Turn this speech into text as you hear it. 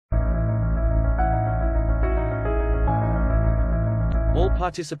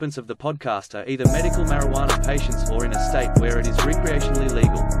participants of the podcast are either medical marijuana patients or in a state where it is recreationally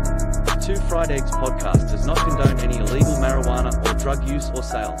legal. Two Fried Eggs podcast does not condone any illegal marijuana or drug use or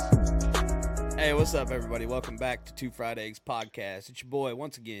sales. Hey, what's up, everybody? Welcome back to Two Fried Eggs podcast. It's your boy,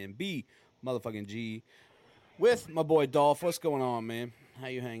 once again, B motherfucking G, with my boy Dolph. What's going on, man? How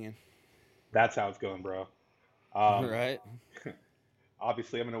you hanging? That's how it's going, bro. Right.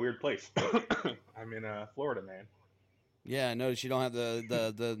 Obviously, I'm in a weird place. I'm in Florida, man. Yeah, I noticed you don't have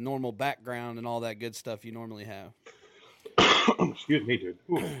the normal background and all that good stuff you normally have. Excuse me, dude.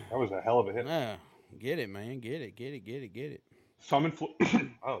 Ooh, that was a hell of a hit. Yeah, get it, man. Get it. So I'm in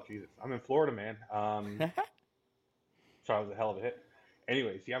oh, Jesus. I'm in Florida, man. Sorry, that was a hell of a hit.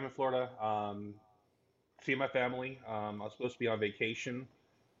 Anyways, yeah, I'm in Florida. Seeing my family. I was supposed to be on vacation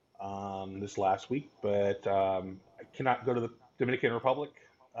this last week, but I cannot go to the Dominican Republic.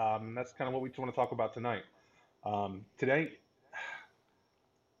 That's kind of what we want to talk about tonight. Today,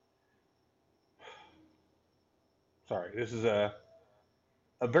 sorry, this is a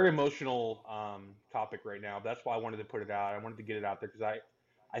very emotional topic right now. That's why I wanted to put it out. I wanted to get it out there because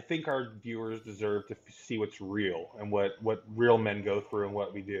I think our viewers deserve to see what's real and what real men go through and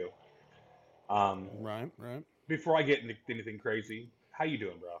what we do. Right. Before I get into anything crazy, how you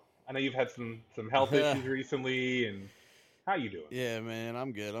doing, bro? I know you've had some health issues recently, and how you doing? Yeah, man,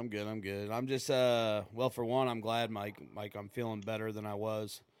 I'm good. I'm just well, for one, I'm glad, Mike, I'm feeling better than I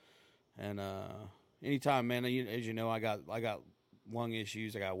was. And anytime, man, as you know, I got lung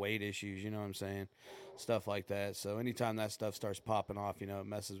issues, I got weight issues, you know what I'm saying? Stuff like that. So anytime that stuff starts popping off, you know, it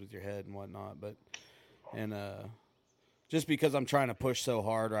messes with your head and whatnot. But just because I'm trying to push so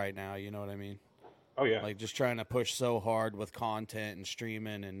hard right now, you know what I mean? Oh, yeah. Like, just trying to push so hard with content and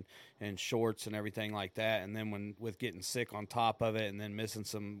streaming and shorts and everything like that. And then with getting sick on top of it and then missing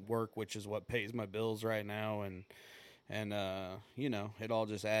some work, which is what pays my bills right now. And you know, it all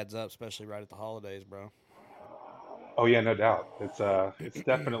just adds up, especially right at the holidays, bro. Oh, yeah, no doubt. It's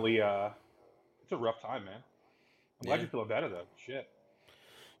definitely it's a rough time, man. I'm glad you're feeling better, though. Shit.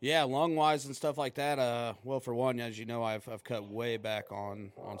 Yeah, lung-wise and stuff like that. Well, for one, as you know, I've cut way back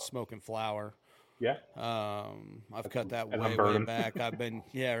on smoking flower. Yeah. I've cut that way back. I've been,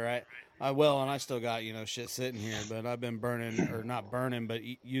 yeah, right. And I still got, you know, shit sitting here, but I've been burning, or not burning, but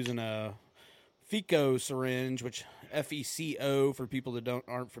using a FECO syringe, which FECO for people that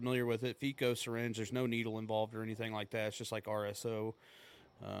aren't familiar with it. FECO syringe. There's no needle involved or anything like that. It's just like RSO,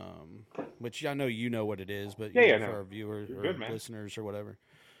 which I know you know what it is, but for our viewers or good, listeners or whatever.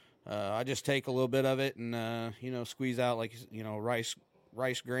 I just take a little bit of it and you know, squeeze out, like, you know, rice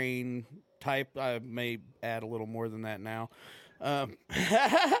grain type. I may add a little more than that now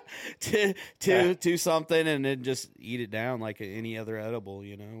to something, and then just eat it down like any other edible,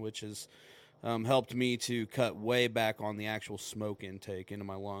 you know, which has helped me to cut way back on the actual smoke intake into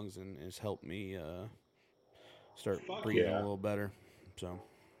my lungs, and has helped me start breathing a little better. So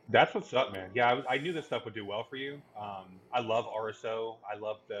that's what's up, man. Yeah, I knew this stuff would do well for you. I love RSO. I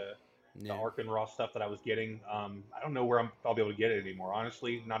love the Ark and Raw stuff that I was getting. I don't know where I'll be able to get it anymore.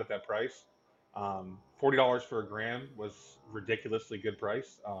 Honestly, not at that price. $40 for a gram was ridiculously good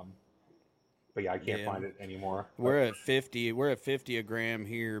price. But yeah, I can't find it anymore. We're at 50. We're at 50 a gram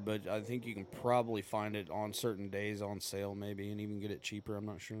here, but I think you can probably find it on certain days on sale, maybe, and even get it cheaper. I'm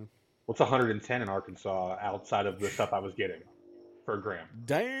not sure. What's 110 in Arkansas outside of the stuff I was getting for a gram?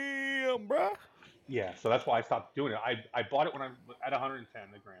 Damn, bruh. Yeah, so that's why I stopped doing it. I bought it when I'm at 110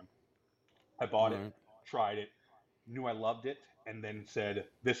 a gram. I bought it, tried it, knew I loved it, and then said,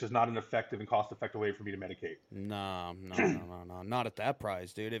 this is not an effective and cost-effective way for me to medicate. No, not at that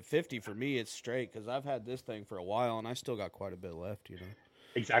price, dude. At 50 for me, it's straight, because I've had this thing for a while, and I still got quite a bit left, you know.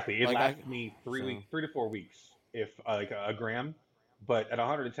 Exactly. It lasted me 3 to 4 weeks, if like a gram, but at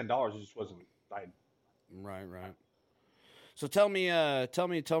 $110, it just wasn't. Right. So tell me,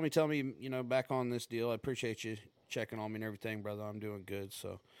 you know, back on this deal. I appreciate you checking on me and everything, brother. I'm doing good,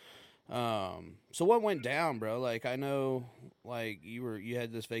 so. So what went down, bro? Like, I know, like, you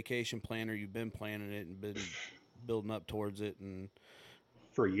had this vacation plan, or you've been planning it and been building up towards it, and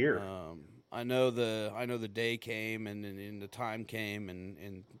for a year. I know the day came and the time came,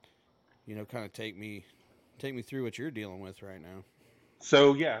 and you know, kind of take me through what you're dealing with right now.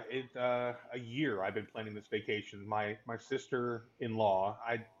 So yeah, a year I've been planning this vacation. My sister-in-law,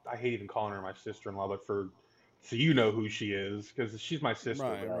 I hate even calling her my sister-in-law, but so you know who she is, because she's my sister.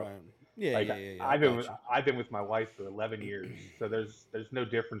 Right. Yeah, like, yeah. I've been with my wife for 11 years, so there's no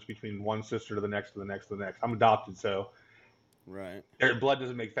difference between one sister to the next to the next to the next. I'm adopted, so right. Their blood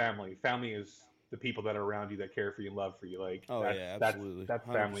doesn't make family. Family is the people that are around you, that care for you and love for you. Like, absolutely. That's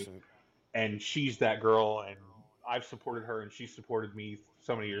family. And she's that girl, and I've supported her and she supported me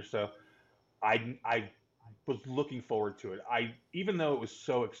so many years. So I was looking forward to it. Even though it was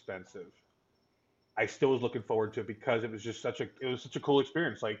so expensive, I still was looking forward to it because it was just such a cool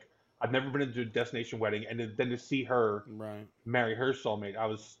experience. Like I've never been to a destination wedding, and then to see her marry her soulmate, I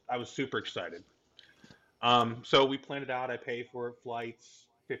was super excited. So we planned it out. I paid for it, flights,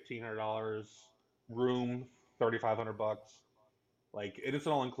 $1,500, room, $3,500. Like it's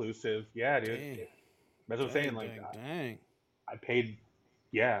an all inclusive. Yeah, dude. Dang. That's what I'm saying. Like I paid.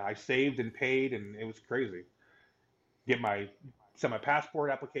 Yeah, I saved and paid, and it was crazy. Sent my passport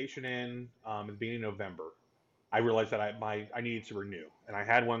application in at the beginning of November. I realized that I needed to renew, and I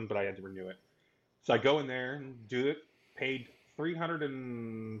had one, but I had to renew it. So I go in there and do it. Paid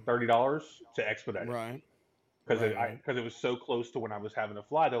 $330 to expedite it. Right. Because it was so close to when I was having to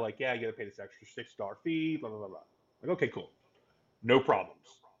fly. They're like, yeah, you got to pay this extra $6 fee. Blah blah blah blah. Like, okay, cool, no problems.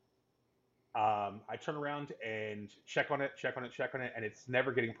 I turn around and check on it, and it's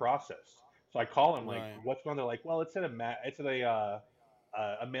never getting processed. So I call them like, what's going on? They're like, well, it's at a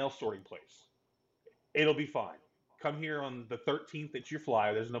mail sorting place. It'll be fine. Come here on the 13th. It's your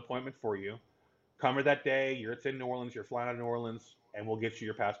fly. There's an appointment for you. Come here that day. It's in New Orleans. You're flying out of New Orleans, and we'll get you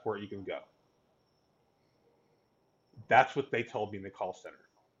your passport. You can go. That's what they told me in the call center.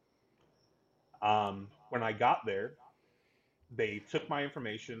 When I got there, they took my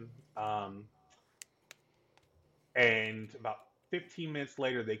information, and about 15 minutes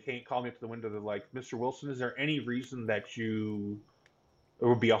later, they called me up to the window. They're like, Mr. Wilson, is there any reason that there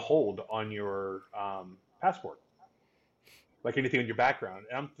would be a hold on your passport? Like anything in your background?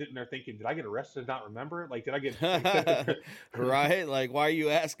 And I'm sitting there thinking, did I get arrested and not remember it? Like, did I get... Right? Like, why are you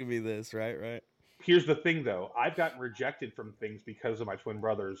asking me this? Right. Here's the thing, though. I've gotten rejected from things because of my twin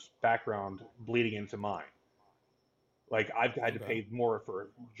brother's background bleeding into mine. Like, I've had to pay more for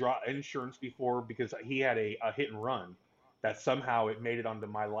insurance before because he had a hit and run that somehow it made it onto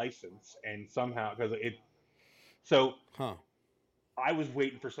my license, and somehow because it. So, I was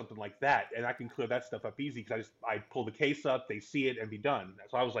waiting for something like that, and I can clear that stuff up easy because I pull the case up, they see it, and be done.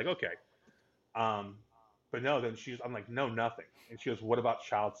 So I was like, okay. But no, then I'm like, no, nothing. And she goes, what about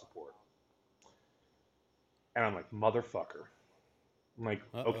child support? And I'm like, motherfucker. I'm like,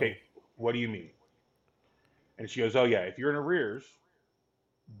 okay, what do you mean? And she goes, oh, yeah, if you're in arrears,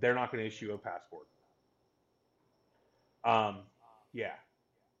 they're not going to issue a passport. Yeah,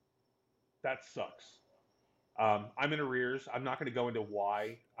 that sucks. I'm in arrears. I'm not going to go into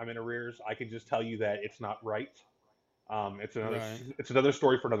why I'm in arrears. I can just tell you that it's not right. It's another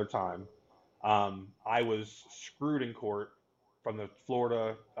story for another time. I was screwed in court from the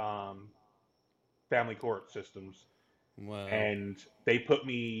Florida family court systems. Wow. And they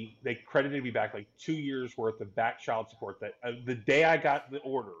credited me back like 2 years worth of back child support. That the day I got the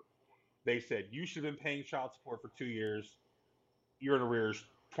order, they said, you should have been paying child support for 2 years. You're in arrears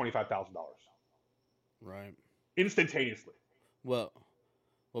 $25,000. Right. Instantaneously. Well,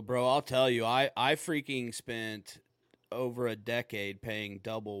 bro, I'll tell you, I freaking spent over a decade paying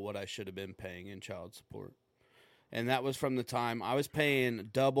double what I should have been paying in child support. And that was from the time I was paying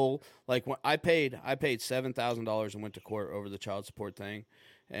double. Like when I paid $7,000 and went to court over the child support thing,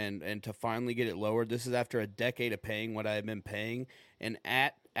 and to finally get it lowered. This is after a decade of paying what I had been paying, and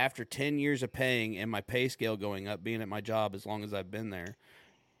after 10 years of paying and my pay scale going up, being at my job as long as I've been there,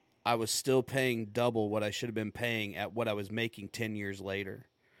 I was still paying double what I should have been paying at what I was making 10 years later.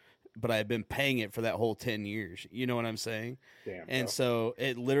 But I had been paying it for that whole 10 years. You know what I'm saying? Damn. And so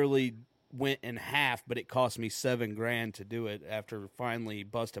it literally went in half, but it cost me $7,000 to do it after finally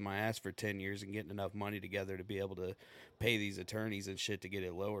busting my ass for 10 years and getting enough money together to be able to pay these attorneys and shit to get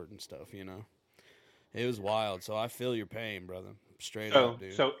it lowered and stuff, you know? It was wild. So I feel your pain, brother. Straight up,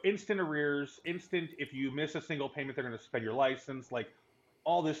 dude. So instant arrears, if you miss a single payment, they're going to suspend your license. Like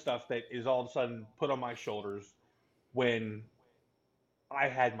all this stuff that is all of a sudden put on my shoulders when I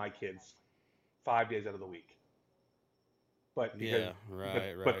had my kids 5 days out of the week. But because,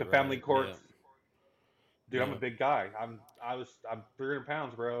 but the family court, dude, I'm a big guy. I'm 300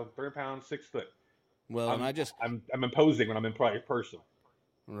 pounds, bro. 300 pounds, 6 foot. Well, I'm imposing when I'm in person.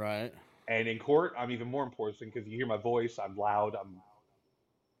 Right. And in court, I'm even more imposing because you hear my voice. I'm loud.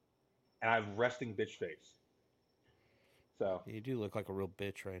 And I have resting bitch face. So you do look like a real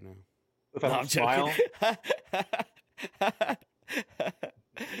bitch right now. If I smile.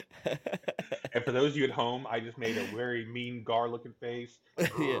 And for those of you at home, I just made a very mean gar-looking face.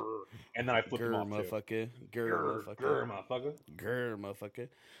 Yeah. And then I flipped him off motherfucker. Grr, motherfucker.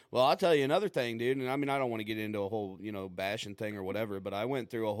 Well, I'll tell you another thing, dude. And I mean, I don't want to get into a whole, bashing thing or whatever, but I went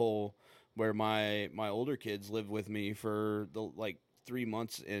through a whole where my older kids lived with me for 3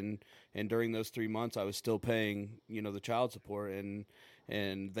 months, and during those 3 months, I was still paying, the child support,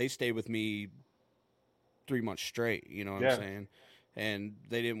 and they stayed with me 3 months straight. You know what I'm saying? And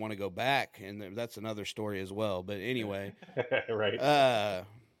they didn't want to go back, and that's another story as well. But anyway, right.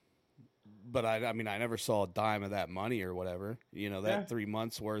 But I mean, I never saw a dime of that money or whatever. That 3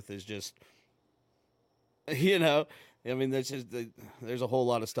 months worth is just, I mean, there's a whole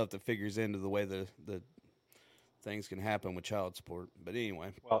lot of stuff that figures into the way the things can happen with child support. But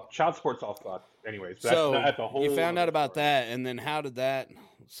anyway. Well, child support's all fucked anyways. So that's a whole you found out about story. that, and then how did that,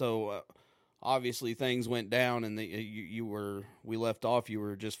 obviously things went down, and we left off, you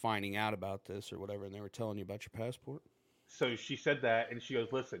were just finding out about this or whatever, and they were telling you about your passport? So she said that, and she goes,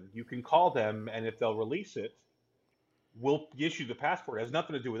 listen, you can call them, and if they'll release it, we'll issue the passport. It has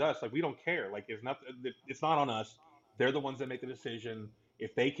nothing to do with us. Like, we don't care. Like, it's not on us. They're the ones that make the decision.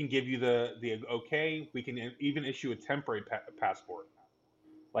 If they can give you the okay, we can even issue a temporary passport.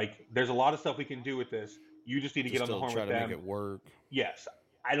 Like, there's a lot of stuff we can do with this. You just need to get on the horn with them. Try to make it work. Yes.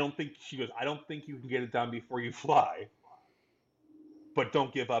 I don't think you can get it done before you fly. But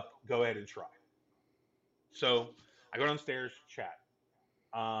don't give up. Go ahead and try. So I go downstairs, chat.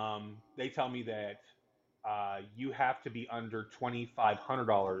 They tell me that you have to be under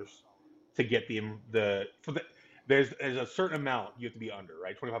 $2,500 to get there's a certain amount you have to be under,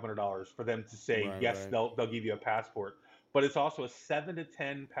 right? $2,500 for them to say yes, right. They'll give you a passport. But it's also a 7 to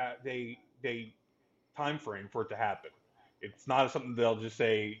 10 day time frame for it to happen. It's not something they'll just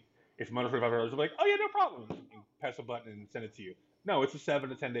say, if I'm under $2,500, they'll be like, oh yeah, no problem, and press a button and send it to you. No, it's a 7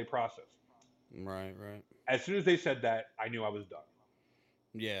 to 10 day process. Right. As soon as they said that, I knew I was done.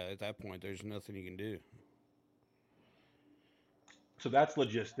 Yeah, at that point, there's nothing you can do. So that's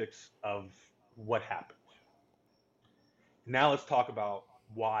logistics of what happened. Now let's talk about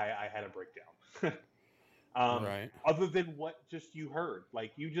why I had a breakdown. Right. Other than what just you heard.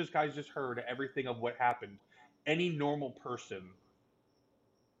 Like, you guys just heard everything of what happened. Any normal person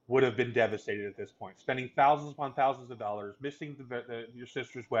would have been devastated at this point. Spending thousands upon thousands of dollars, missing your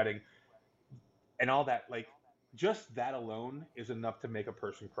sister's wedding, and all that. Like, just that alone is enough to make a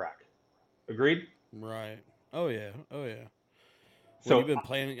person crack. Agreed? Right. Oh yeah. So you've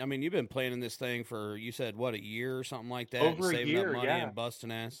been planning this thing for, you said, what, a year or something like that? Over saving a year, up money yeah. And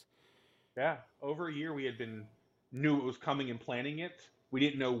busting ass. Yeah, over a year we knew it was coming and planning it. We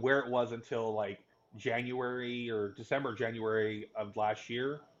didn't know where it was until like January of last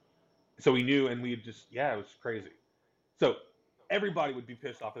year. So we knew, and it was crazy. So everybody would be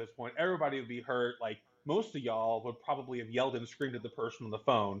pissed off at this point. Everybody would be hurt. Like, most of y'all would probably have yelled and screamed at the person on the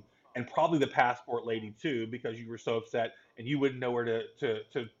phone, and probably the passport lady too, because you were so upset and you wouldn't know where to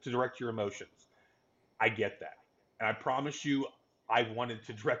direct your emotions. I get that. And I promise you, I wanted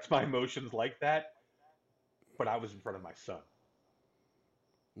to direct my emotions like that, but I was in front of my son.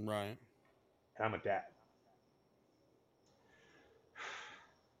 Right. And I'm a dad.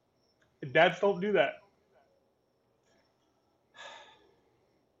 Dads don't do that.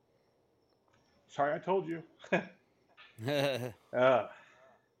 Sorry, I told you.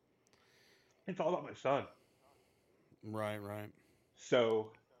 It's all about my son. Right.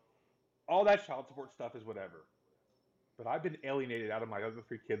 So, all that child support stuff is whatever. But I've been alienated out of my other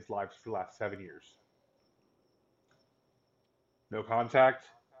 3 kids' lives for the last 7 years. No contact.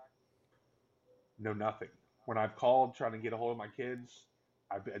 No nothing. When I've called trying to get a hold of my kids,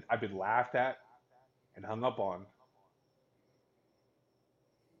 I've been laughed at and hung up on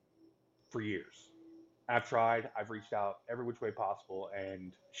for years. I've tried. I've reached out every which way possible,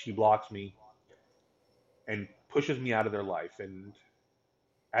 and she blocks me and pushes me out of their life. And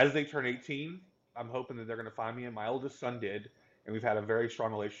as they turn 18, I'm hoping that they're going to find me, and my oldest son did, and we've had a very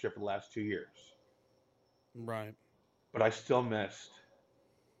strong relationship for the last 2 years. Right. But I still missed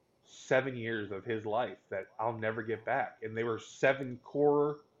 7 years of his life that I'll never get back. And they were 7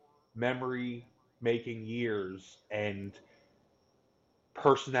 core memory-making years and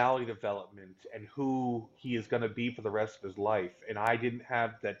personality development and who he is going to be for the rest of his life. And I didn't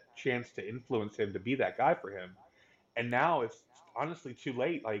have that chance to influence him to be that guy for him. And now it's honestly too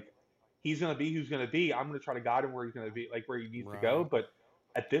late. Like, he's going to be who's going to be. I'm going to try to guide him where he's going to be, like where he needs to go. But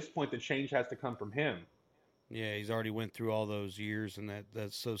at this point, the change has to come from him. Yeah, he's already went through all those years and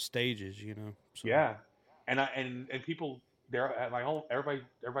that's those stages, So. Yeah, and people there at my home,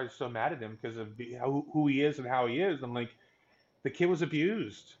 everybody's so mad at him because of who he is and how he is. I'm like, the kid was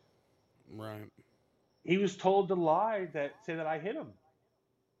abused. Right. He was told to lie say that I hit him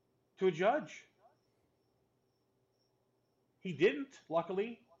to a judge. He didn't,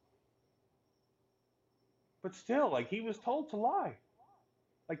 luckily. But still, like, he was told to lie.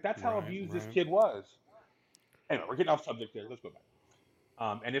 Like, that's how abused this kid was. Anyway, we're getting off subject there. Let's go back.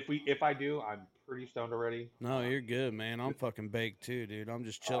 And if I do, I'm pretty stoned already. No, you're good, man. I'm fucking baked too, dude. I'm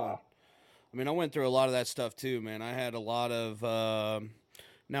just chilling. I mean, I went through a lot of that stuff too, man. I had a lot of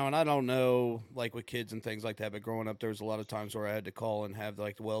now, and I don't know, like with kids and things like that, but growing up, there was a lot of times where I had to call and have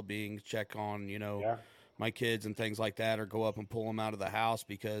like the well-being check on, my kids and things like that, or go up and pull them out of the house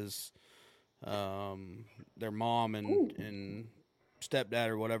because their mom and stepdad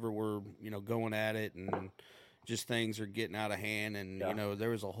or whatever were, going at it, and just things are getting out of hand, and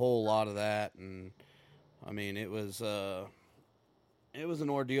there was a whole lot of that, and I mean, it was an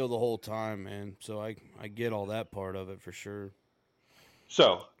ordeal the whole time, man. So I get all that part of it for sure.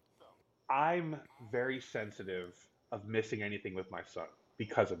 So, I'm very sensitive of missing anything with my son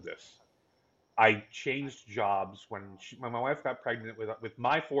because of this. I changed jobs when my wife got pregnant with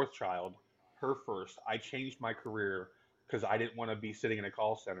my fourth child, her first. I changed my career because I didn't want to be sitting in a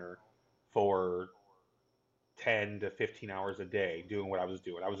call center for 10 to 15 hours a day doing what I was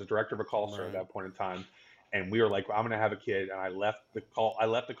doing. I was a director of a call center at that point in time, and we were like, I'm going to have a kid, and I left the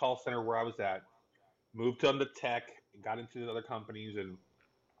call center where I was at, moved to the tech, got into the other companies, and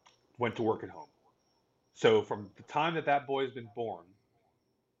went to work at home. So from the time that boy has been born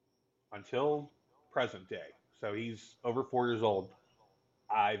until present day, so he's over 4 years old,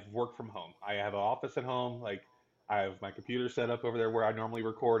 I've worked from home. I have an office at home. Like, I have my computer set up over there where I normally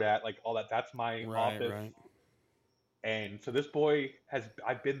record at, like all that. That's my office. Right. And so this boy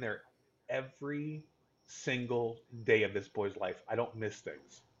I've been there every single day of this boy's life. I don't miss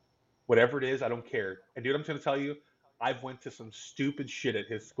things. Whatever it is, I don't care. And dude, I'm going to tell you, I've went to some stupid shit at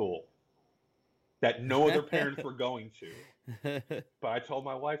his school that no other parents were going to. But I told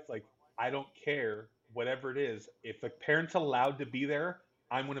my wife, like, I don't care, whatever it is. If the parent's allowed to be there,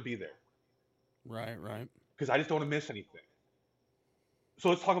 I'm going to be there. Right. Because I just don't want to miss anything. So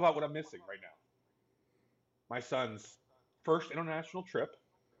let's talk about what I'm missing right now. My son's first international trip.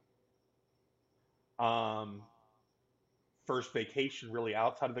 First vacation really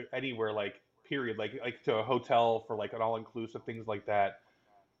outside of anywhere, like, period, like to a hotel for like an all-inclusive, things like that.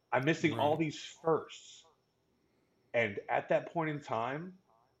 I'm missing all these firsts. And at that point in time,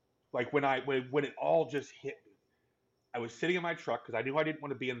 like when it all just hit me, I was sitting in my truck because I knew I didn't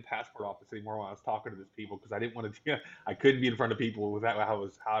want to be in the passport office anymore when I was talking to these people, because I didn't want to. I couldn't be in front of people with that how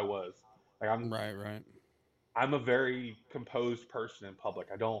I was. Like, I'm right. I'm a very composed person in public.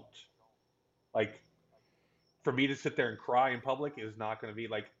 I don't like. For me to sit there and cry in public is not going to be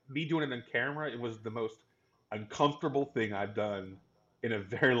like me doing it on camera. It was the most uncomfortable thing I've done in a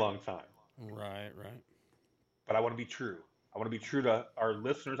very long time. Right. But I want to be true. I want to be true to our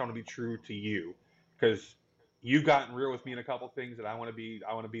listeners. I want to be true to you, because you've gotten real with me in a couple things, and I want to be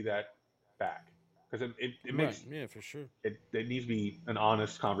that back, because it makes for sure. It needs to be an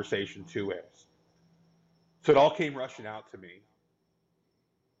honest conversation 2 ways. So it all came rushing out to me,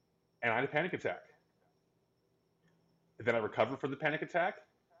 and I had a panic attack. And then I recovered from the panic attack,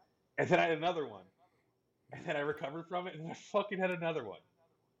 and then I had another one, and then I recovered from it, and then I fucking had another one.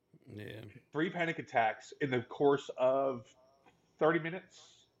 Yeah. 3 panic attacks in the course of 30 minutes,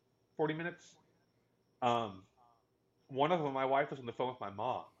 40 minutes. One of them, my wife was on the phone with my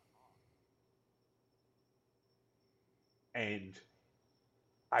mom, and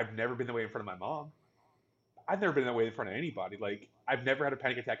I've never been that way in front of my mom. I've never been that way in front of anybody. Like, I've never had a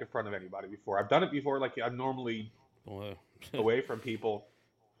panic attack in front of anybody before. I've done it before. Like, I'm normally away from people.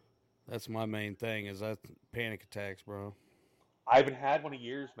 That's my main thing, is that panic attacks, bro. I haven't had one in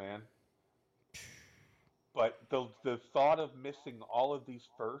years, man. But the thought of missing all of these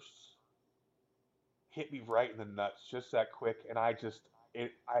firsts hit me right in the nuts just that quick, and I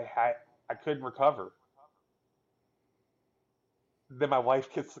couldn't recover. Then my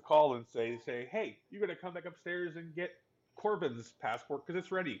wife gets the call and say, hey, you're going to come back upstairs and get Corbin's passport because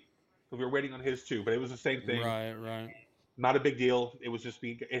it's ready. So we were waiting on his too, but it was the same thing. Right. Not a big deal. It was just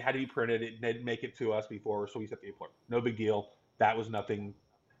it had to be printed. It didn't make it to us before, so we set the appointment. No big deal. That was nothing.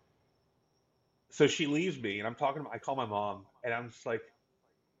 So she leaves me, and I call my mom, and I'm just like,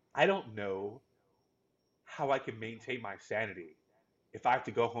 I don't know how I can maintain my sanity if I have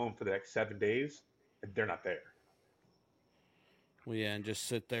to go home for the next 7 days and they're not there. Well, yeah, and just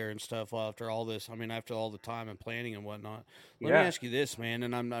sit there and stuff after all this. I mean, after all the time and planning and whatnot. Let me ask you this, man,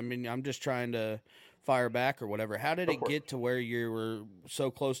 and I'm just trying to fire back or whatever. How did it get to where you were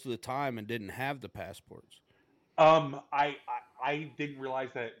so close to the time and didn't have the passports? I didn't realize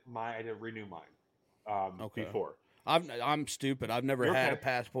that I had to renew mine before. I'm stupid. I've never had a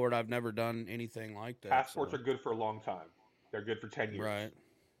passport. I've never done anything like that. Passports are good for a long time. They're good for 10 years. Right.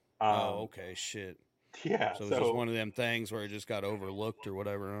 Okay. Shit. Yeah. So it's just one of them things where it just got overlooked or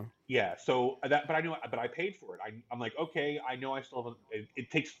whatever. Huh? Yeah. So but I paid for it. I'm like, okay, I know I still have.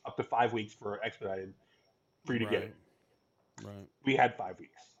 It takes up to 5 weeks for expedited for you to get it. Right. We had 5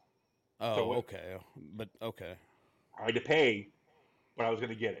 weeks. Oh, okay. But okay. I had to pay, but I was going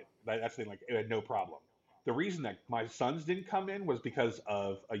to get it. That's the thing. Like, it had no problem. The reason that my sons didn't come in was because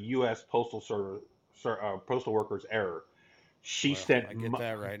of a U.S. postal worker's error. She sent. I get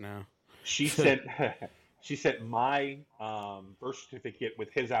that right now. She sent. She sent my birth certificate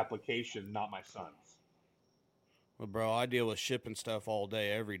with his application, not my son's. Well, bro, I deal with shipping stuff all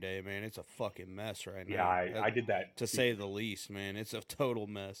day, every day, man. It's a fucking mess right now. Yeah, I did that. To say the least, man. It's a total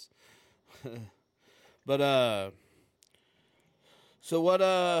mess. But, so what,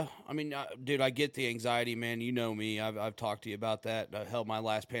 I mean, dude, I get the anxiety, man. You know me. I've talked to you about that. Hell, my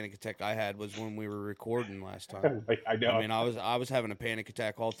last panic attack I had was when we were recording last time. I know. I mean, I was having a panic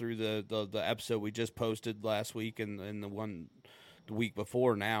attack all through the episode we just posted last week and the week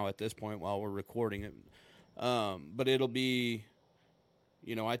before now at this point while we're recording it. But it'll be,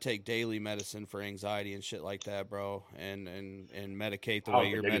 you know, I take daily medicine for anxiety and shit like that, bro, and medicate the way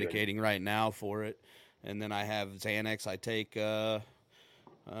you're medicating right now for it. And then I have Xanax I take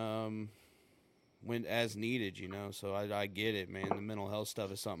when as needed, you know. So I get it, man. The mental health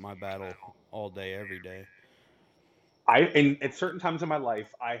stuff is something I battle all day, every day. At certain times in my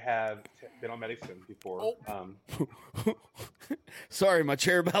life, I have been on medicine before. Oh. Sorry, my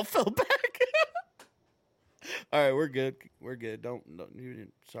chair about fell back. All right, we're good. We're good. Don't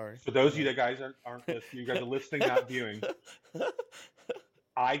sorry. For those of you that guys aren't listening, you guys are listening, not viewing.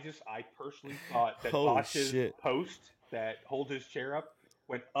 I personally thought that Bosch's post that holds his chair up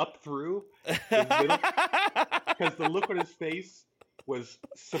went up through his middle, because the look on his face was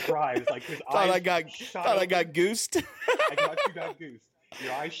surprised. Like his eyes thought I got goosed. I thought you got goosed.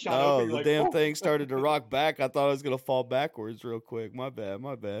 Your eyes shot open. Oh, the like, damn thing started to rock back. I thought I was gonna fall backwards real quick. My bad.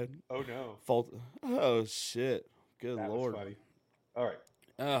 Oh no. Fault. Oh shit. Good that Lord. Was funny. All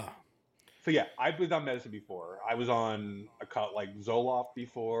right. So yeah, I've been on medicine before. I was on like Zoloft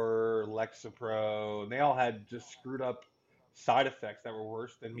before, Lexapro, and they all had just screwed up side effects that were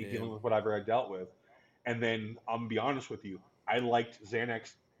worse than me dealing with whatever I dealt with. And then I'm gonna be honest with you, I liked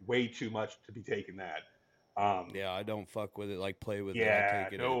Xanax way too much to be taking that. Yeah, I don't fuck with it, like play with it. I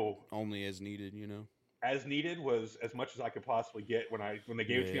take it only as needed, you know. As needed was as much as I could possibly get. When they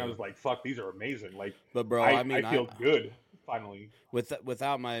gave it to me, I was like, "Fuck, these are amazing!" Like, but bro, I feel good finally.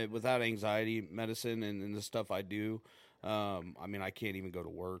 Without anxiety medicine and the stuff I do, I mean, I can't even go to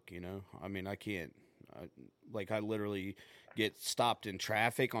work. You know, I mean, I can't. I literally get stopped in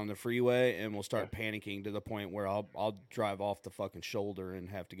traffic on the freeway and will start panicking to the point where I'll drive off the fucking shoulder and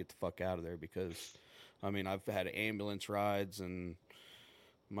have to get the fuck out of there because. I mean, I've had ambulance rides, and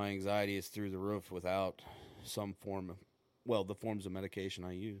my anxiety is through the roof without some form of, the forms of medication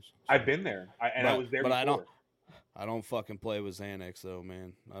I use. So. I've been there, I was there before. I don't fucking play with Xanax, though,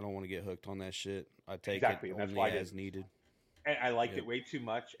 man. I don't want to get hooked on that shit. I take it only as needed. And I liked it way too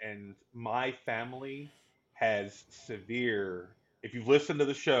much, and my family has severe... If you've listened to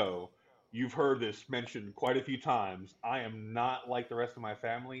the show, you've heard this mentioned quite a few times. I am not like the rest of my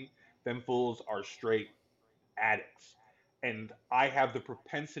family. Them fools are straight addicts. And I have the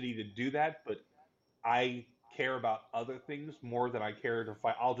propensity to do that, but I care about other things more than I care to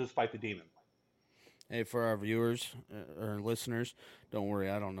fight. I'll just fight the demon. Hey, for our viewers or listeners, don't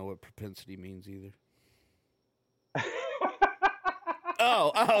worry. I don't know what propensity means either.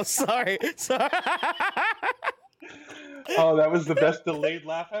 Oh, sorry. Oh, that was the best delayed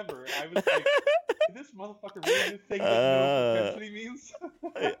laugh ever. I was like, did this motherfucker really just think that propensity means?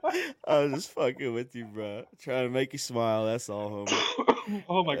 I was just fucking with you, bro. Trying to make you smile. That's all, homie.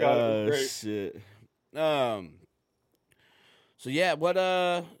 Oh my god, that was great. Shit. So yeah, what?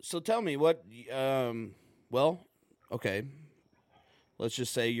 So tell me what? Well, okay. Let's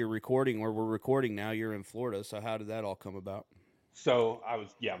just say you're recording, or we're recording now. You're in Florida. So how did that all come about? So I was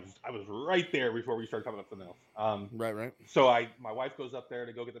right there before we started talking about something else. Right. So my wife goes up there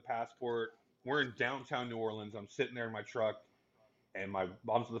to go get the passport. We're in downtown New Orleans. I'm sitting there in my truck, and my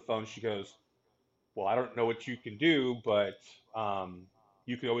mom's on the phone. She goes, "Well, I don't know what you can do, but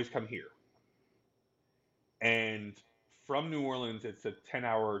you can always come here." And from New Orleans, it's a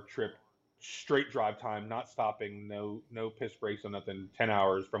 10-hour trip, straight drive time, not stopping, no piss breaks or nothing. 10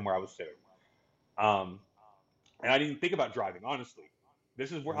 hours from where I was sitting. And I didn't think about driving, honestly.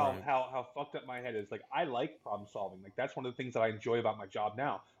 This is where how fucked up my head is. Like, I like problem solving. Like, that's one of the things that I enjoy about my job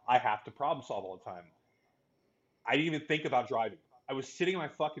now. I have to problem solve all the time. I didn't even think about driving. I was sitting in my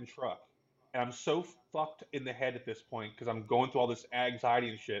fucking truck, and I'm so fucked in the head at this point because I'm going through all this anxiety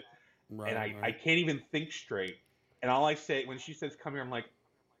and shit and I can't even think straight. And all I say when she says come here, I'm like,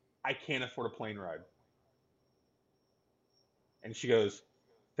 I can't afford a plane ride. And she goes,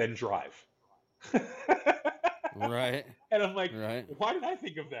 then drive. Right. And I'm like, why did I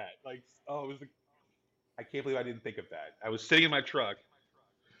think of that? Like, oh, it was I can't believe I didn't think of that. I was sitting in my truck.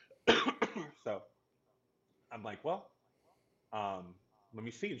 So I'm like, well, let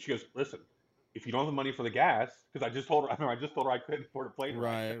me see. And she goes, listen, if you don't have the money for the gas, because I just told her I couldn't afford a plane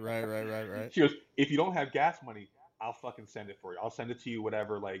ride. Right. She goes, if you don't have gas money, I'll fucking send it for you. I'll send it to you,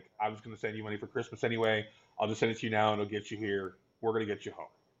 whatever. Like, I was going to send you money for Christmas anyway. I'll just send it to you now, and it'll get you here. We're going to get you home.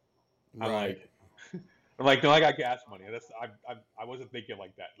 Right. I'm like, no, I got gas money. I wasn't thinking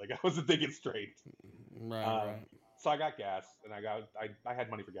like that. Like, I wasn't thinking straight. Right. So I got gas, and I had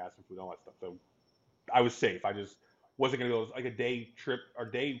money for gas and food and all that stuff. So I was safe. I just wasn't going to go. Like a day trip or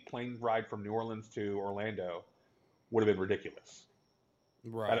day plane ride from New Orleans to Orlando would have been ridiculous.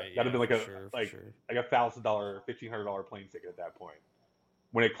 Right. That'd have been like $1,000, $1,500 plane ticket at that point,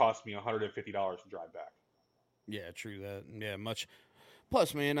 when it cost me $150 to drive back. Yeah, true that. Yeah, much.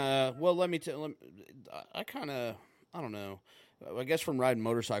 Plus, man, well, let me tell. I don't know. I guess from riding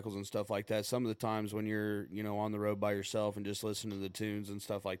motorcycles and stuff like that, some of the times when you're, on the road by yourself and just listening to the tunes and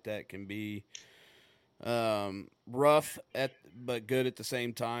stuff like that can be rough but good at the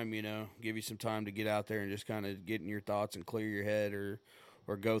same time. Give you some time to get out there and just kind of get in your thoughts and clear your head, or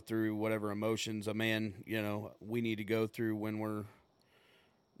go through whatever emotions a man, we need to go through when we're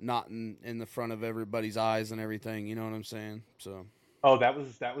not in the front of everybody's eyes and everything. You know what I'm saying? So. Oh, that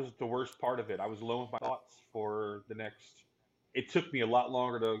was the worst part of it. I was alone with my thoughts for the next. It took me a lot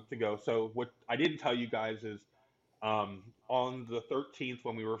longer to go. So what I didn't tell you guys is, on the 13th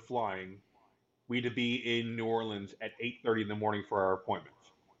when we were flying, we had to be in New Orleans at 8:30 in the morning for our appointment.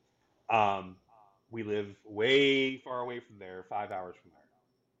 We live way far away from there, 5 hours from there.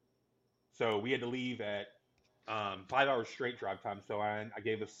 So we had to leave at 5 hours straight drive time. So I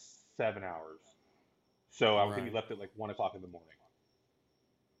gave us 7 hours. So I was going to be left at like 1 o'clock in the morning.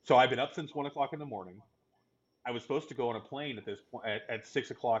 So I've been up since 1 o'clock in the morning. I was supposed to go on a plane at this point at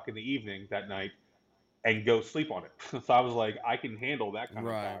 6 o'clock in the evening that night and go sleep on it. So I was like, I can handle that kind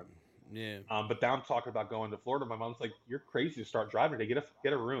of time. Yeah. But now I'm talking about going to Florida. My mom's like, you're crazy to start driving today.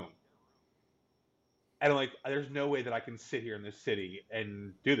 Get a room. And I'm like, there's no way that I can sit here in this city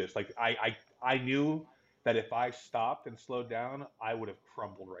and do this. Like, I knew that if I stopped and slowed down, I would have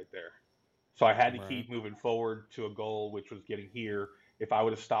crumbled right there. So I had to keep moving forward to a goal, which was getting here. If I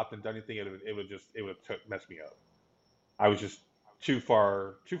would have stopped and done anything, it would have messed me up. I was just too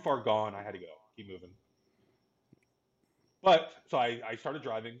far gone. I had to go. Keep moving. But so I started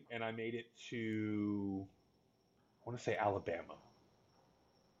driving, and I made it to, I want to say, Alabama.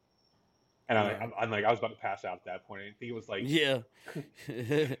 And I'm like, I was about to pass out at that point. I think it was like,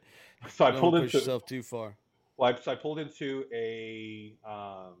 So I pulled into yourself too far. Well, so I pulled into a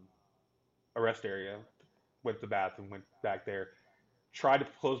rest area, went to the bathroom, went back there, tried to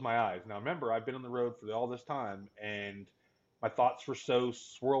close my eyes. Now remember, I've been on the road for all this time, and my thoughts were so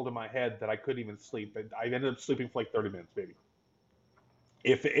swirled in my head that I couldn't even sleep. I ended up sleeping for like 30 minutes, maybe.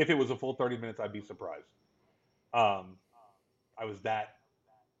 If it was a full 30 minutes, I'd be surprised. I was that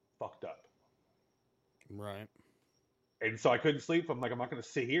fucked up. Right. And so I couldn't sleep. I'm like, I'm not going to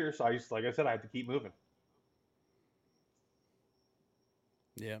sit here. So like I said, I had to keep moving.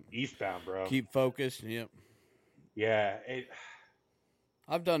 Yeah. Eastbound, bro. Keep focused. Yep. Yeah.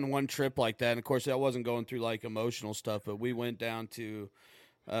 I've done one trip like that. And of course, I wasn't going through like emotional stuff, but we went down to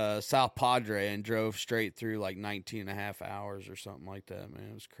South Padre and drove straight through like 19 and a half hours or something like that, man.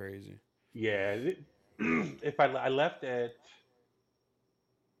 It was crazy. Yeah. If I left at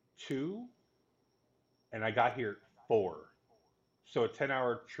 2 and I got here at 4. So a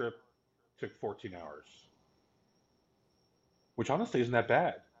 10-hour trip took 14 hours. Which honestly isn't that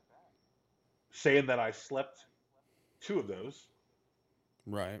bad. Saying that I slept 2 of those.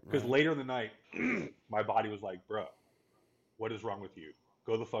 Right. Because later in the night, my body was like, bro, what is wrong with you?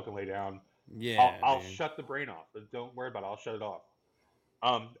 Go the fucking lay down. Yeah. I'll shut the brain off. But don't worry about it. I'll shut it off.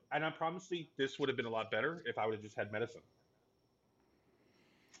 And I promise you, this would have been a lot better if I would have just had medicine.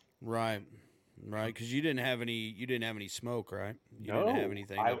 Right. Right, because you didn't have any smoke, right? You No, didn't have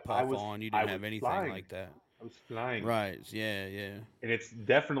anything to puff on. You didn't have anything like that. I was flying. Right. Yeah. And it's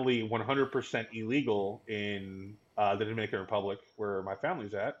definitely 100% illegal in the Dominican Republic, where my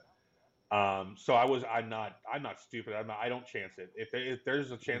family's at. So I'm not stupid. I don't chance it. If there's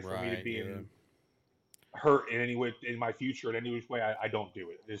a chance for me to be hurt in any way in my future in any which way, I don't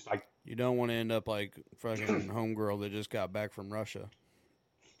do it. It's like, you don't want to end up like fucking homegirl that just got back from Russia.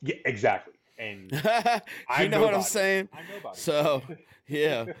 Yeah, exactly. And you know what I'm saying? I'm nobody. So,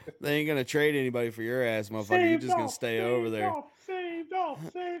 yeah, they ain't gonna trade anybody for your ass, motherfucker. You're just gonna stay over there. Saved off.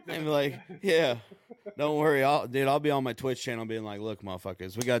 And be like, yeah, don't worry, I'll be on my Twitch channel being like, look,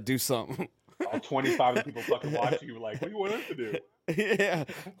 motherfuckers, we gotta do something. All 25 of the people fucking watching you were like, what do you want us to do? Yeah,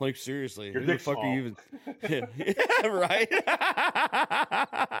 like seriously, Your who the dick's fuck small. are you even? Yeah, right.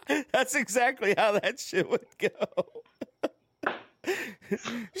 That's exactly how that shit would go.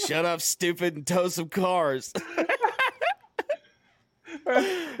 Shut up, stupid, and tow some cars.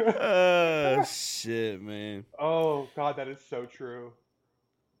 Shit, man. Oh God, that is so true.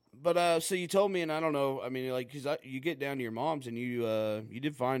 But so you told me, and I don't know. I mean, like, cause you get down to your mom's, and you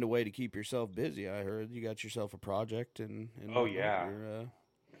did find a way to keep yourself busy. I heard you got yourself a project, and oh yeah, you're,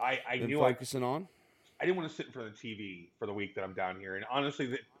 I been knew focusing on. I didn't want to sit in front of the TV for the week that I'm down here, and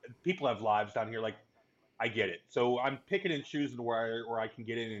honestly, people have lives down here. Like, I get it. So I'm picking and choosing where I can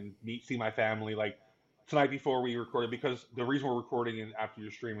get in and see my family. Like tonight before we recorded, because the reason we're recording after your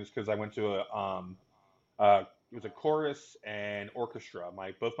stream is because I went to it was a chorus and orchestra.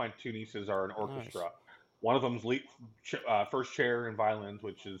 Both my two nieces are in orchestra. Nice. One of them's first chair in violins,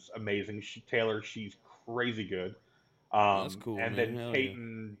 which is amazing. Taylor, she's crazy good. That's cool. And man. then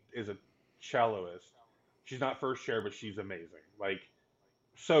Peyton is a celloist. She's not first chair, but she's amazing. Like,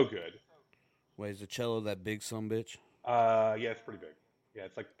 so good. Wait, is the cello that big bitch? Yeah, it's pretty big. Yeah,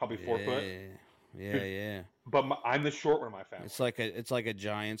 it's like probably 4 foot. Yeah. But I'm the short one in my family. It's like a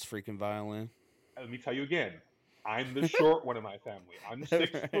giant's freaking violin. Let me tell you again. I'm the short one in my family. I'm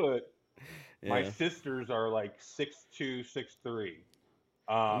 6 foot. Yeah. My sisters are like 6'2", 6'3".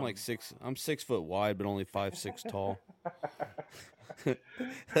 I'm like 6. I'm 6 foot wide, but only 5'6" tall.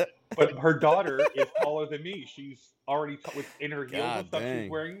 But her daughter is taller than me. She's already in her heels and stuff dang.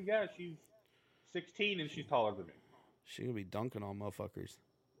 she's wearing. Yeah, she's 16 and she's taller than me. She gonna be dunking on motherfuckers.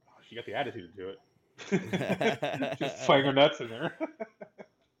 She got the attitude to do it. Just swing her nuts in there.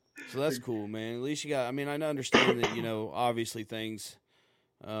 So that's cool, man. At least you got. I mean, I understand that obviously things.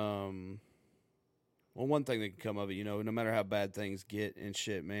 Well, one thing that can come of it, no matter how bad things get and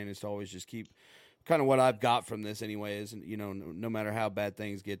shit, man, is to always just keep. Kind of what I've got from this, anyway, is no matter how bad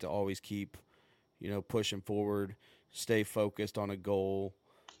things get, to always keep, pushing forward, stay focused on a goal.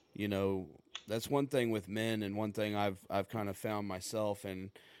 That's one thing with men, and one thing I've kind of found myself, and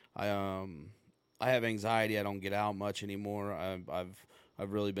I have anxiety. I don't get out much anymore.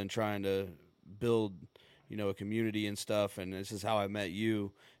 I've really been trying to build, a community and stuff, and this is how I met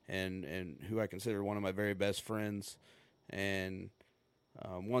you, and who I consider one of my very best friends. And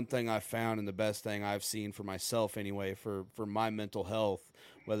one thing I found, and the best thing I've seen for myself anyway, for my mental health,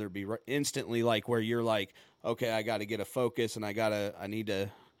 whether it be instantly, like where you're like, okay, I got to get a focus, and I'm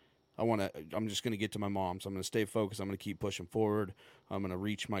just going to get to my mom. So I'm going to stay focused. I'm going to keep pushing forward. I'm going to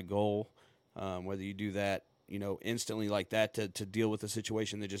reach my goal. Whether you do that, instantly like that to deal with a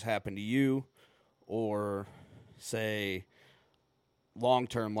situation that just happened to you, or say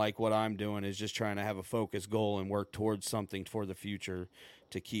long-term, like what I'm doing, is just trying to have a focused goal and work towards something for the future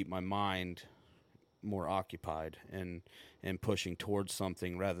to keep my mind more occupied and pushing towards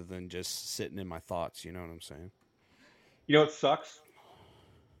something rather than just sitting in my thoughts. You know what I'm saying? It sucks.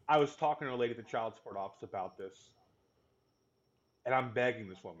 I was talking to a lady at the child support office about this, and I'm begging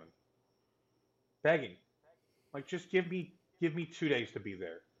this woman. Begging. Like, just give me 2 days to be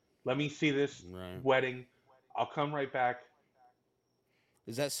there. Let me see this wedding. I'll come right back.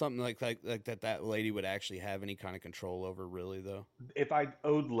 Is that something like that lady would actually have any kind of control over, really, though? If I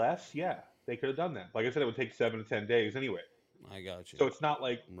owed less, yeah, they could have done that. Like I said, it would take 7 to 10 days anyway. I got you. So it's not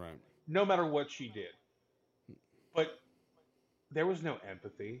like, no matter what she did. But there was no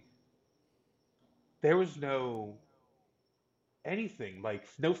empathy. There was no anything, like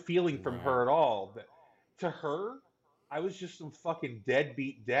no feeling from her at all. To her, I was just some fucking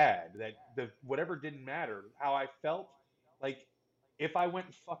deadbeat dad. Whatever didn't matter. How I felt, like if I went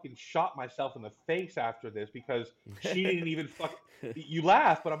and fucking shot myself in the face after this because she didn't even you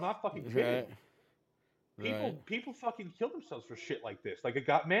laugh, but I'm not fucking kidding. People fucking kill themselves for shit like this. Like, it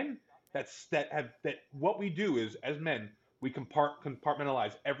got men that what we do is, as men, we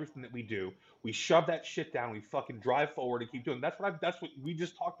compartmentalize everything that we do. We shove that shit down. We fucking drive forward and keep doing. That's what we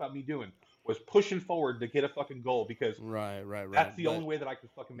just talked about me doing, was pushing forward to get a fucking goal, because that's the only way that I can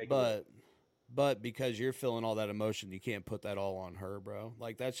fucking make it. But because you're feeling all that emotion, you can't put that all on her, bro.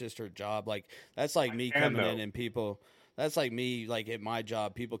 Like, that's just her job. Like, that's like me coming in and people. That's like me, like at my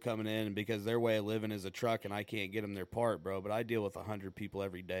job, people coming in and because their way of living is a truck and I can't get them their part, bro. But I deal with 100 people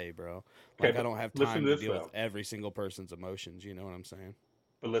every day, bro. Like, I don't have time to deal with every single person's emotions. You know what I'm saying?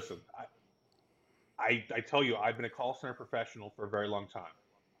 But listen, I tell you, I've been a call center professional for a very long time.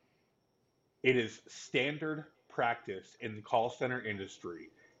 It is standard practice in the call center industry.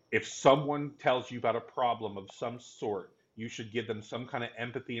 If someone tells you about a problem of some sort, you should give them some kind of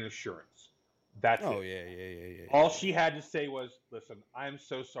empathy and assurance. That's Oh it. yeah. All she had to say was, "Listen, I'm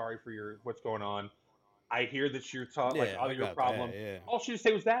so sorry for what's going on. I hear that you're like Yeah, all I your got that. problem." Yeah. All she had to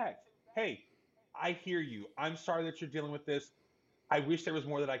say was that, "Hey, I hear you. I'm sorry that you're dealing with this. I wish there was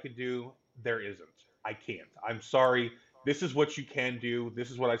more that I could do. There isn't. I can't. I'm sorry. This is what you can do.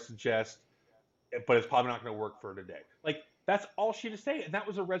 This is what I suggest, but it's probably not going to work for today." Like that's all she had to say, and that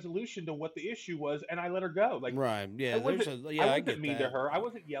was a resolution to what the issue was, and I let her go. Like Right. I Yeah. wasn't, I I wasn't get mean to that. her. I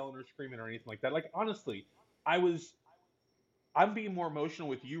wasn't yelling or screaming or anything like that. Like honestly, I was. I'm being more emotional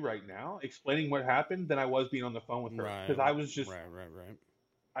with you right now, explaining what happened, than I was being on the phone with her Right. because Right.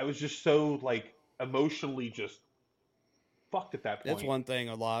 I was just so like emotionally just fucked at that That's point. one thing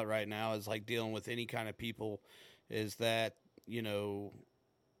a lot right now is like dealing with any kind of people, is that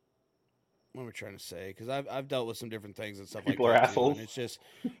what am I trying to say? Because I've dealt with some different things and stuff like People are that too, and assholes. it's just,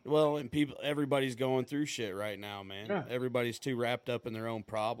 well, and everybody's going through shit right now, man. Yeah. Everybody's too wrapped up in their own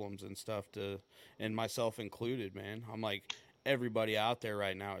problems and stuff and myself included, man. I'm like, everybody out there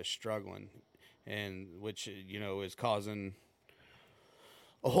right now is struggling, and which is causing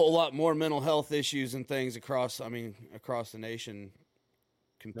a whole lot more mental health issues and things across the nation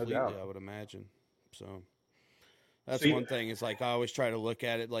No completely, doubt. I would imagine. So So that's one thing. Is like I always try to look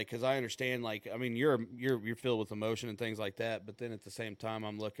at it like, because I understand, like, I mean, you're filled with emotion and things like that, but then at the same time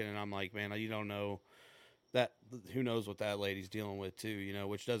I'm looking and I'm like, man, you don't know that, who knows what that lady's dealing with too,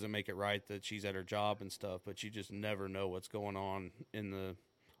 which doesn't make it right that she's at her job and stuff, but you just never know what's going on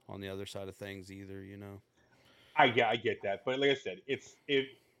on the other side of things either. I get that, but like I said, it's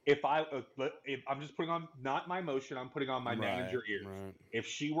if I'm just putting on not my emotion, I'm putting on my Right, manager ears. right. If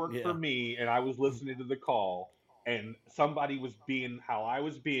she worked for Yeah. me and I was listening to the call and somebody was being how I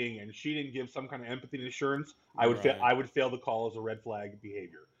was being and she didn't give some kind of empathy and assurance, Right. I would fail the call as a red flag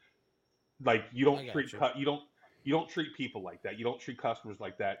behavior. Like I got you. you don't treat people like that. You don't treat customers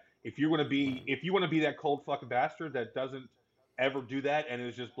like that. Right. If you want to be that cold fucking bastard that doesn't ever do that and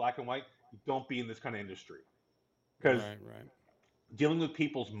is just black and white, don't be in this kind of industry because Right. dealing with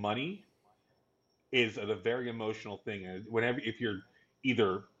people's money is a very emotional thing. And whenever if you're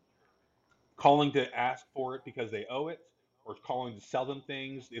either calling to ask for it because they owe it or calling to sell them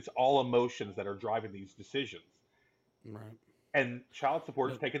things, it's all emotions that are driving these decisions. Right. And child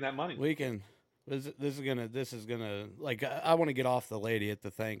support is But taking that money. we can. This is gonna, like, I want to get off the lady at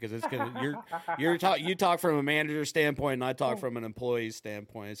the thing, because it's gonna, you talk from a manager standpoint and I talk from an employee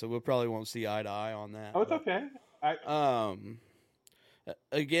standpoint, so we probably won't see eye to eye on that. Oh, it's okay. Um,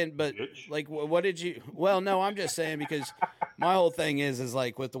 again, but Bitch. like, what did you? Well, no, I'm just saying, because my whole thing is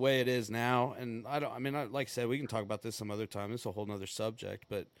like, with the way it is now, and like I said, we can talk about this some other time. This is a whole nother subject,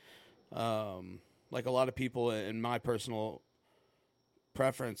 but like a lot of people in my personal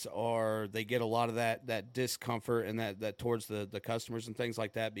preference are, they get a lot of that discomfort and that towards the customers and things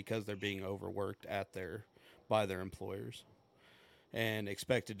like that, because they're being overworked by their employers and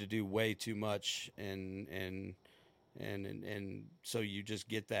expected to do way too much, and so you just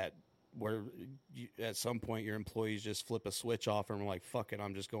get that where at some point your employees just flip a switch off and are like, fuck it,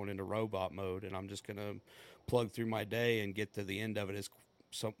 I'm just going into robot mode and I'm just gonna plug through my day and get to the end of it as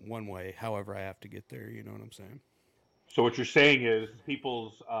one way, however I have to get there. You know what I'm saying? So what you're saying is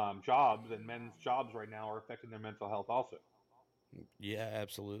people's jobs and men's jobs right now are affecting their mental health also. Yeah,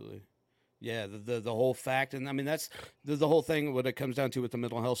 absolutely. Yeah, the whole fact, and I mean that's the whole thing. What it comes down to with the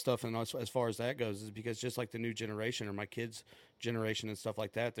mental health stuff, and as far as that goes, is because just like the new generation or my kids' generation and stuff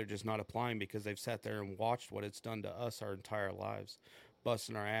like that, they're just not applying because they've sat there and watched what it's done to us our entire lives,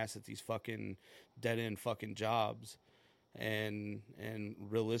 busting our ass at these fucking dead end fucking jobs, and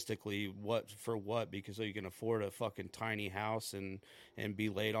realistically, what for what? Because so you can afford a fucking tiny house and be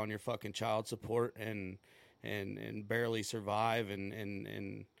late on your fucking child support and barely survive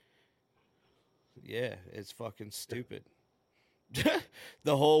and yeah, it's fucking stupid.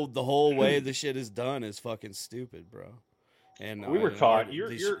 The whole way the shit is done is fucking stupid, bro. And We were taught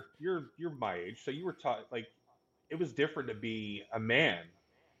you're my age, so you were taught like it was different to be a man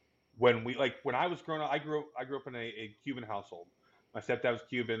when I was growing up. I grew up in a Cuban household. My stepdad was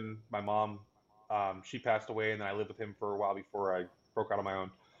Cuban. My mom, she passed away, and then I lived with him for a while before I broke out on my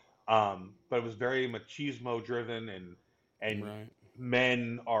own. But it was very machismo driven, and right.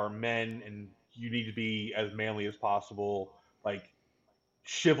 men are men, and you need to be as manly as possible. Like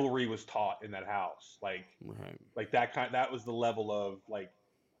chivalry was taught in that house. Right. Like that was the level of like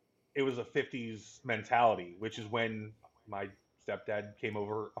it was a 50s mentality, which is when my stepdad came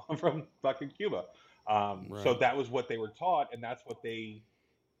over from fucking Cuba. So Right. that was what they were taught, and that's what they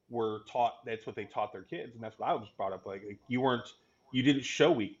were taught, that's what they taught their kids, and that's what I was brought up like you didn't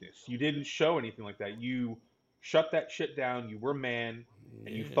show weakness, you didn't show anything like that. You shut that shit down. You were a man,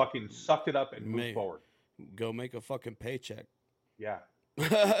 and you fucking sucked it up and moved forward. Go make a fucking paycheck. Yeah.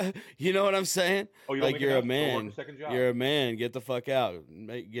 You know what I'm saying? Oh, you like you're a man. Work a second job. You're a man. Get the fuck out.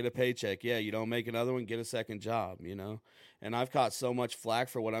 Get a paycheck. Yeah, you don't make another one. Get a second job. And I've caught so much flack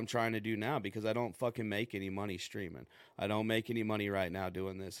for what I'm trying to do now because I don't fucking make any money streaming. I don't make any money right now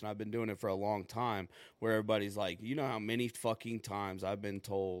doing this, and I've been doing it for a long time. Where everybody's like, you know how many fucking times I've been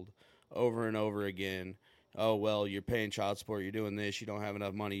told over and over again, oh, well, you're paying child support, you're doing this, you don't have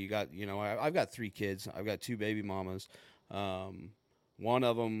enough money. You got, I've got 3 kids. I've got 2 baby mamas. One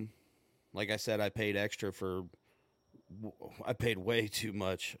of them, like I said, I paid extra for. I paid way too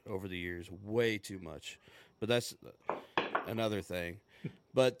much over the years, way too much. But that's another thing.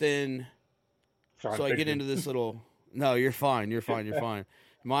 But then, so I get into this little. No, you're fine. You're fine. You're fine.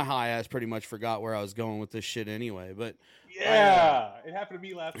 My high ass pretty much forgot where I was going with this shit anyway. But yeah, it happened to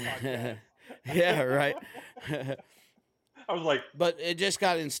me last podcast. Yeah, right. I was like, but it just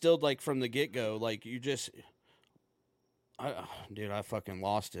got instilled like from the get go. Like you just. Dude, I fucking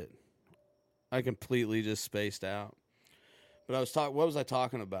lost it. I completely just spaced out. But what was I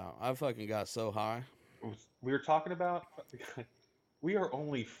talking about? I fucking got so high. We were talking about, we are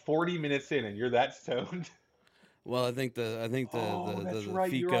only 40 minutes in and you're that stoned. Well, I think the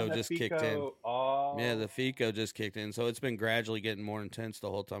FICO just kicked in. Oh. Yeah, the FICO just kicked in. So it's been gradually getting more intense the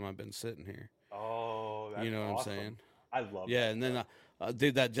whole time I've been sitting here. Oh, that's You know awesome. what I'm saying? I love that. Yeah, and then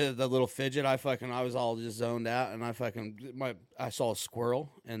dude, that little fidget, I was all just zoned out, and I saw a squirrel,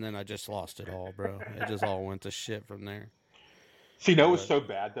 and then I just lost it all, bro. It just all went to shit from there. See, it was so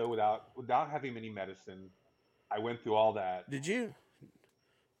bad though. Without having any medicine, I went through all that. Did you?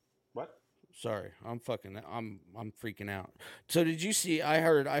 What? Sorry, I'm freaking out. So did you see? I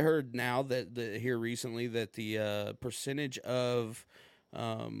heard now that here recently that the percentage of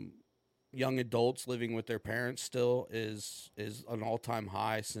young adults living with their parents still is an all-time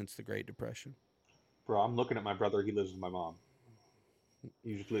high since the Great Depression. Bro, I'm looking at my brother. He lives with my mom.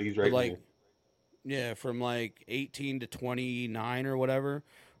 He's right like, here. Yeah, from like 18 to 29 or whatever,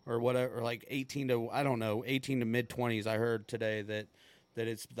 or like 18 to, I don't know, 18 to mid-20s. I heard today that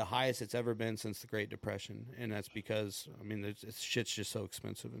it's the highest it's ever been since the Great Depression, and that's because, I mean, shit's just so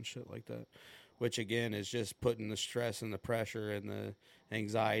expensive and shit like that, which again is just putting the stress and the pressure and the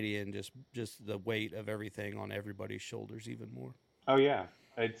anxiety and just the weight of everything on everybody's shoulders even more. Oh yeah,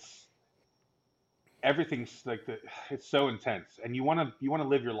 everything's like it's so intense, and you want to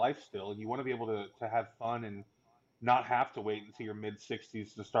live your life still, and you want to be able to have fun and not have to wait until your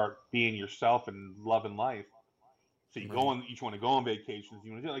mid-60s to start being yourself and loving life. So you go on, you want to go on vacations,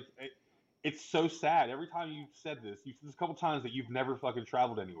 you want to do it's so sad. Every time you've said this, you've said this a couple times that you've never fucking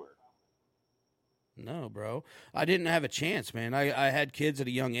traveled anywhere. No, bro. I didn't have a chance, man. I had kids at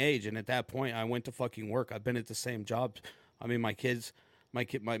a young age, and at that point, I went to fucking work. I've been at the same job. I mean,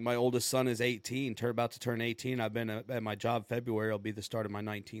 my oldest son is 18, about to turn 18. I've been at my job February. It'll be the start of my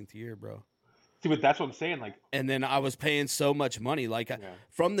 19th year, bro. See, but that's what I'm saying. Like, and then I was paying so much money. Like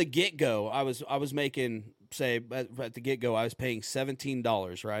from the get go, I was making, say at the get go, I was paying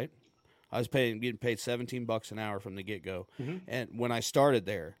 $17. Right, I was getting paid $17 an hour from the get go, and when I started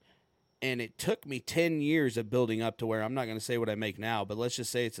there. And it took me 10 years of building up to where, I'm not going to say what I make now, but let's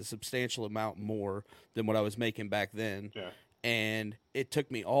just say it's a substantial amount more than what I was making back then. Yeah. And it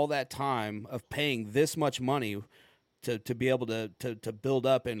took me all that time of paying this much money to be able to build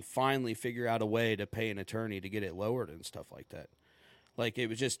up and finally figure out a way to pay an attorney to get it lowered and stuff like that. Like, it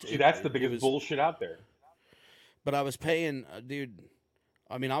was just... See, that's the biggest bullshit out there. But I was paying, dude...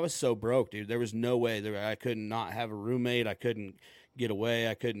 I mean, I was so broke, dude. There was no way I could not have a roommate. I couldn't get away.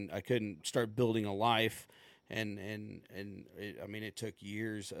 I couldn't start building a life, and I mean, it took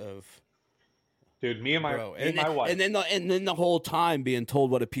years of. Dude, me and my wife, and then the whole time being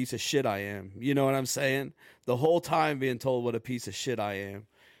told what a piece of shit I am. You know what I'm saying? The whole time being told what a piece of shit I am,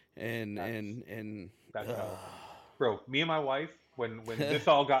 and that's bro. Me and my wife, when this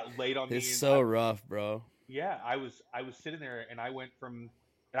all got laid on me, it's so rough, bro. Yeah, I was sitting there, and I went from.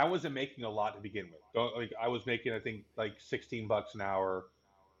 And I wasn't making a lot to begin with. I was making, I think, like $16 an hour,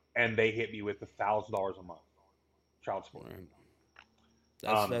 and they hit me with $1,000 a month child support.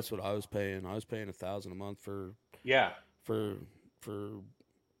 That's what I was paying. I was paying $1,000 a month for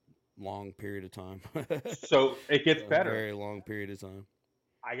long period of time. So it gets better. A very long period of time.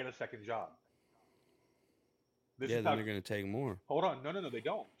 I get a second job. Then they're going to take more. Hold on, no, they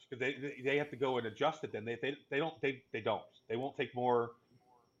don't, because they have to go and adjust it. Then they don't. They won't take more.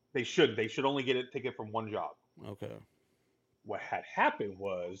 They should only take it from one job. Okay. what had happened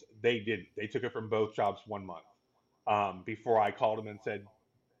was they took it from both jobs 1 month before I called them and said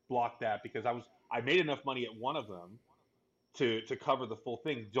block that, because I made enough money at one of them to cover the full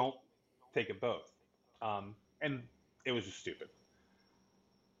thing. Don't take it both. And it was just stupid.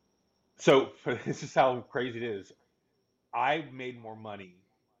 So this is how crazy it is. I made more money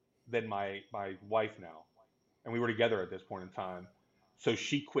than my wife now, and we were together at this point in time. So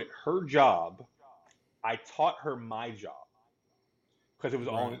she quit her job. I taught her my job because it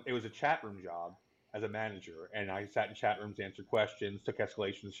was a chat room job as a manager, and I sat in chat rooms, answered questions, took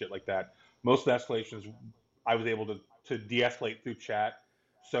escalations, shit like that. Most of the escalations I was able to de-escalate through chat.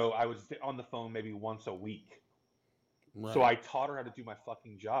 So I was on the phone maybe once a week. Right. So I taught her how to do my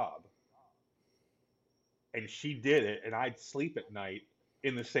fucking job. And she did it, and I'd sleep at night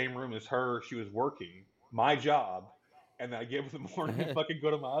in the same room as her. She was working my job, and then I get up in the morning and fucking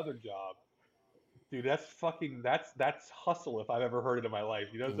go to my other job. Dude, that's hustle if I've ever heard it in my life.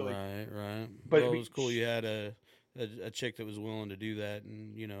 You know, so right. But it was cool. You had a chick that was willing to do that,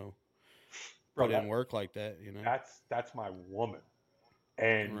 and put in work like that. That's my woman,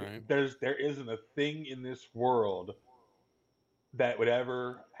 and there isn't a thing in this world that would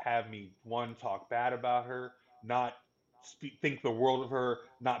ever have me, one, talk bad about her, not think the world of her,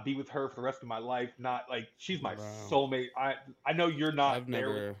 not be with her for the rest of my life, not like she's my soulmate. I know you're not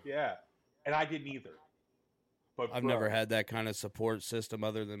yeah, and I didn't either. But I've never had that kind of support system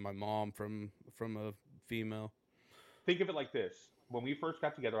other than my mom from a female. Think of it like this: when we first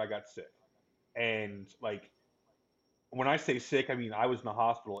got together, I got sick, and like when I say sick, I mean I was in the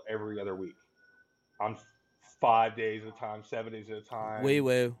hospital every other week. I'm 5 days at a time, 7 days at a time.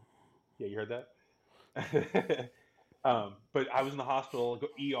 Woo. Yeah, you heard that? But I was in the hospital,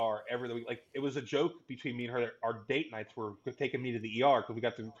 ER every other week. Like, it was a joke between me and her. Our date nights were taking me to the ER because we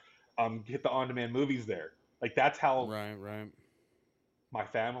got to get the on-demand movies there. Like, that's how right. My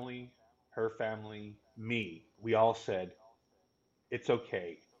family, her family, me, we all said, it's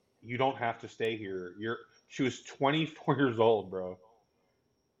okay. You don't have to stay here. She was 24 years old, bro.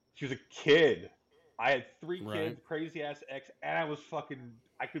 She was a kid. I had 3 kids, crazy ass ex, and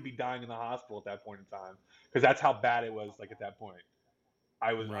I could be dying in the hospital at that point in time because that's how bad it was. Like at that point,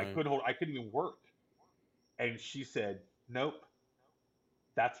 I couldn't even work. And she said, "Nope,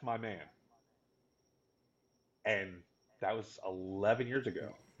 that's my man." And that was 11 years ago.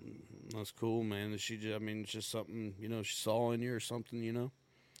 That's cool, man. It's just something, she saw in you or something,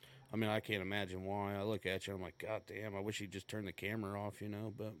 I mean, I can't imagine why. I look at you, I'm like, God damn, I wish he'd just turn the camera off,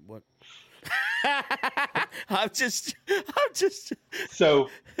 but what? I'm just. So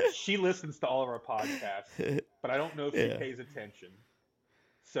she listens to all of our podcasts, but I don't know if she pays attention.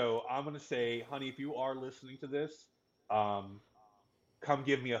 So I'm going to say, honey, if you are listening to this, come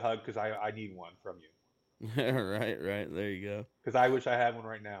give me a hug because I need one from you. Right. There you go. Because I wish I had one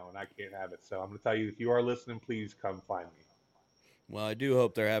right now and I can't have it. So I'm going to tell you, if you are listening, please come find me. Well, I do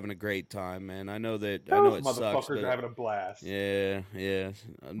hope they're having a great time, man. I know it motherfuckers sucks. Are having a blast. Yeah.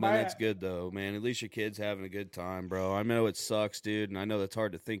 That's good, though, man. At least your kid's having a good time, bro. I know it sucks, dude, and I know that's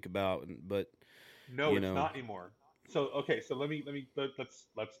hard to think about, but... No, it's not anymore. So, okay, so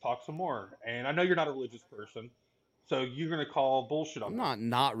let's talk some more. And I know you're not a religious person, so you're going to call bullshit on me. I'm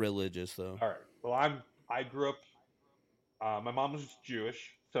not religious, though. All right. Well, I grew up... my mom was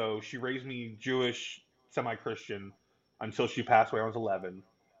Jewish, so she raised me Jewish, semi-Christian, until she passed away when I was 11.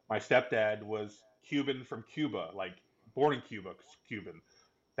 My stepdad was Cuban from Cuba, like born in Cuba, Cuban.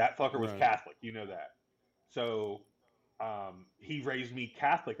 That fucker was Catholic, you know that. So he raised me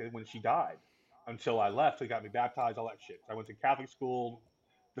Catholic when she died until I left. He got me baptized, all that shit. So I went to Catholic school.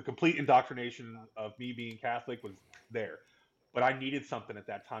 The complete indoctrination of me being Catholic was there. But I needed something at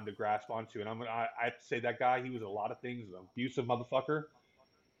that time to grasp onto. And I have to say that guy, he was a lot of things, an abusive motherfucker.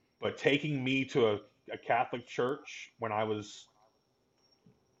 But taking me to a Catholic church when I was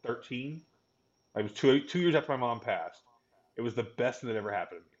 13, I was two years after my mom passed. It was the best thing that ever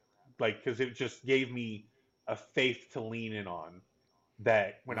happened. Like, because it just gave me a faith to lean in on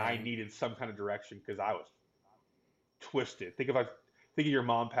that when I needed some kind of direction, because I was twisted. Think of your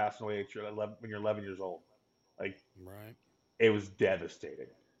mom passing away when you're 11 years old. Like, it was devastating.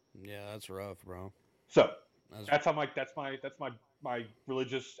 Yeah, that's rough, bro. So that's my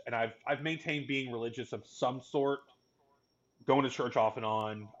religious, and I've maintained being religious of some sort, going to church off and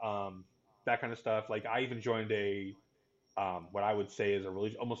on, that kind of stuff. Like I even joined a what I would say is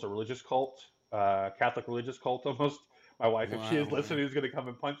almost a religious cult, Catholic religious cult almost. My wife, if she is listening, is going to come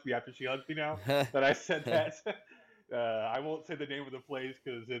and punch me after she hugs me now that I said that. I won't say the name of the place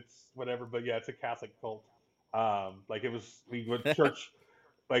because it's whatever, but yeah, it's a Catholic cult. We went to church,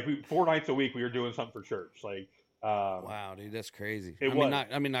 4 nights a week we were doing something for church. Like Wow, dude, that's crazy. It I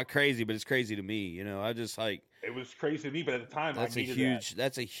was. mean, not crazy, but it's crazy to me. You know, I just like It was crazy to me, but at the time, I needed that.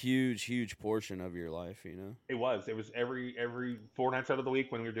 that's a huge portion of your life. You know. It was. It was every 4 nights out of the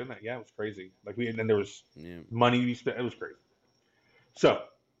week when we were doing that. Yeah, it was crazy. Like and then there was Yeah. money to be spent. It was crazy. So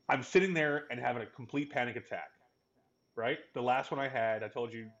I'm sitting there and having a complete panic attack. Right, the last one I had, I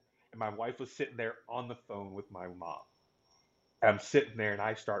told you, and my wife was sitting there on the phone with my mom. And I'm sitting there and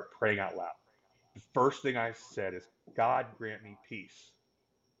I start praying out loud. The first thing I said is, God grant me peace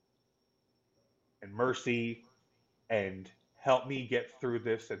and mercy and help me get through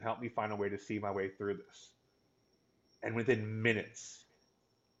this and help me find a way to see my way through this. And within minutes,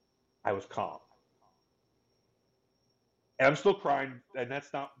 I was calm. And I'm still crying, and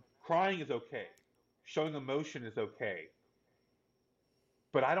that's not, crying is okay. Showing emotion is okay.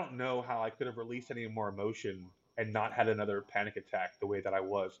 But I don't know how I could have released any more emotion and not had another panic attack the way that I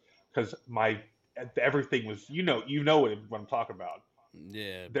was. Because everything was, you know what I'm talking about.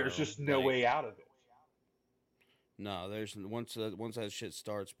 Yeah, There's bro. just no way out of it. No, there's once that shit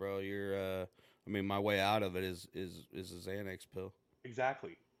starts, bro. You're, I mean, my way out of it is a Xanax pill.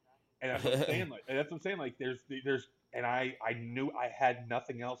 Exactly, and that's what I'm saying. Like, there's, and I knew I had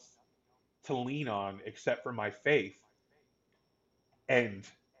nothing else to lean on except for my faith. And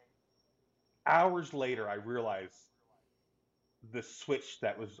hours later, I realized the switch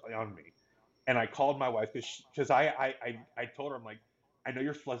that was on me, and I called my wife because I told her, I'm like, I know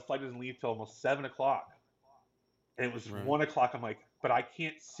your flight doesn't leave till almost 7 o'clock. And it was Right. 1 o'clock. I'm like, but I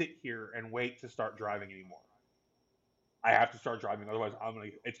can't sit here and wait to start driving anymore. I have to start driving, otherwise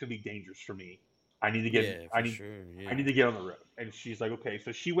it's gonna be dangerous for me. I need to get I need to get on the road. And she's like, okay.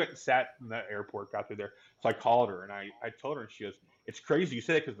 So she went and sat in that airport, got through there. So I called her and I told her, and she goes, it's crazy you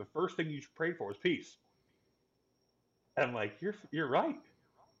say that because the first thing you prayed for was peace. And I'm like, you're right.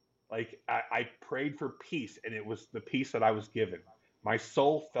 Like I prayed for peace, and it was the peace that I was given. My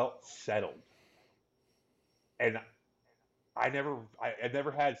soul felt settled. And I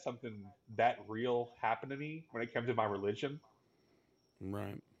never had something that real happen to me when it comes to my religion.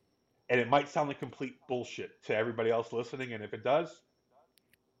 Right. And it might sound like complete bullshit to everybody else listening, and if it does,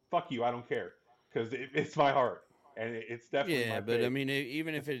 fuck you, I don't care, because it's my heart, and it's definitely my but faith. I mean,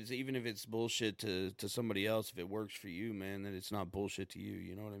 even if it's bullshit to somebody else, if it works for you, man, then it's not bullshit to you.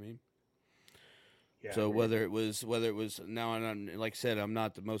 You know what I mean? Yeah, so whether it was now, and I'm, like I said, I'm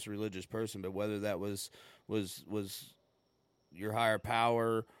not the most religious person, but whether that was your higher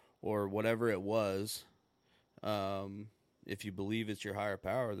power or whatever it was, if you believe it's your higher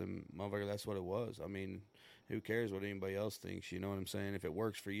power, then motherfucker, that's what it was. I mean, who cares what anybody else thinks? You know what I'm saying? If it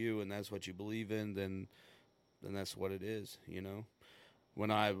works for you and that's what you believe in, then that's what it is. You know,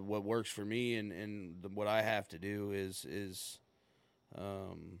 what works for me and what I have to do is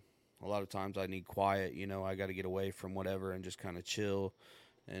a lot of times I need quiet. You know, I got to get away from whatever and just kind of chill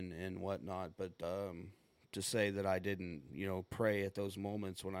and whatnot. But to say that I didn't, you know, pray at those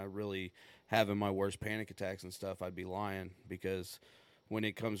moments when I really having my worst panic attacks and stuff, I'd be lying, because when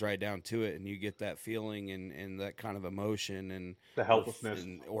it comes right down to it and you get that feeling and that kind of emotion and the helplessness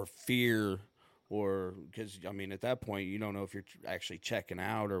or fear, or because, I mean, at that point, you don't know if you're actually checking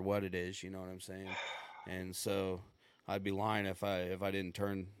out or what it is, you know what I'm saying? And so I'd be lying if I didn't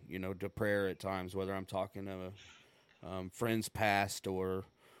turn, you know, to prayer at times, whether I'm talking to friends past or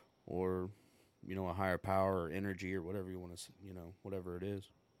you know, a higher power or energy or whatever you want to, you know, whatever it is.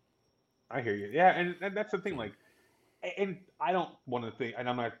 I hear you. Yeah, and that's the thing. Like, and I don't want to think, and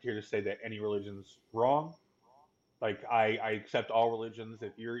I'm not here to say that any religion's wrong. Like, I accept all religions.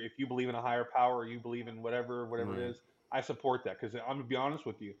 If you believe in a higher power, or you believe in whatever it is, I support that, because I'm gonna be honest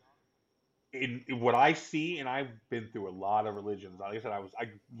with you. In what I see, and I've been through a lot of religions. Like I said, I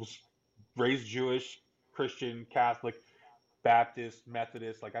was raised Jewish, Christian, Catholic, Baptist,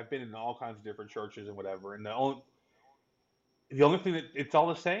 Methodist. Like, I've been in all kinds of different churches and whatever. And the only thing that it's all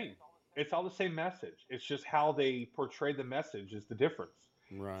the same. It's all the same message. It's just how they portray the message is the difference.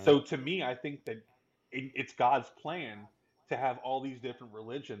 Right. So to me, I think that it's God's plan to have all these different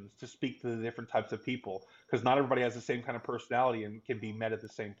religions to speak to the different types of people, because not everybody has the same kind of personality and can be met at the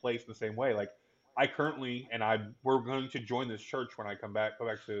same place in the same way. Like, I currently, and we're going to join this church when I go back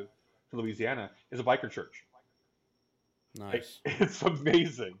to Louisiana, is a biker church. Nice. It's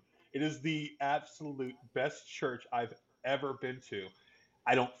amazing. It is the absolute best church I've ever been to.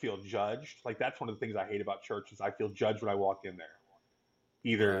 I don't feel judged. Like, that's one of the things I hate about church, is I feel judged when I walk in there.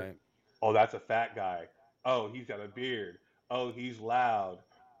 Either, oh, that's a fat guy. Oh, he's got a beard. Oh, he's loud.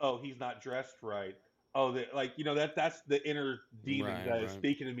 Oh, he's not dressed right. Oh, like, you know, that's the inner demon that is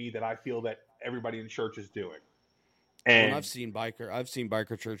speaking to me, that I feel that everybody in church is doing. And I've seen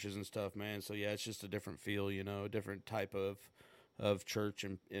biker churches and stuff, man. So yeah, it's just a different feel, a different type of church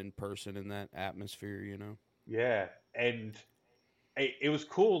in person in that atmosphere, yeah, and it was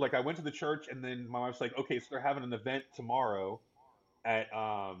cool. Like I went to the church, and then my wife's like, "Okay, so they're having an event tomorrow at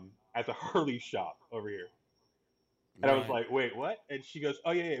the Harley shop over here." And I was Right. like, "Wait, what?" And she goes,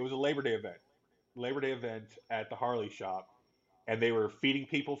 "Oh yeah, it was a Labor Day event at the Harley shop, and they were feeding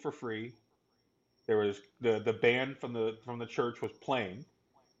people for free. There was the band from the church was playing,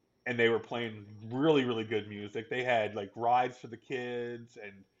 and they were playing really really good music. They had like rides for the kids,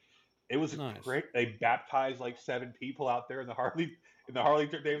 and it was Nice. great. They baptized like 7 people out there in the Harley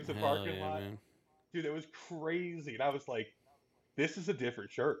Davidson Hell parking yeah, lot. man. Dude, it was crazy. And I was like, this is a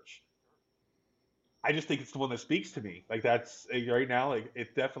different church. I just think it's the one that speaks to me. Like that's right now, like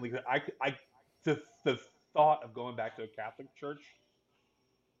it definitely. The thought of going back to a Catholic church,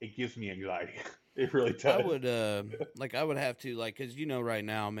 it gives me anxiety. It really I does. would I would have to cuz right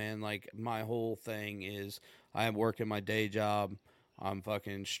now, man, like my whole thing is I am working my day job. I'm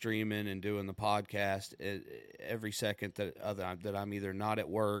fucking streaming and doing the podcast every second that I'm either not at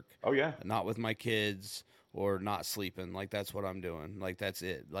work, Oh yeah. not with my kids, or not sleeping. Like that's what I'm doing. Like that's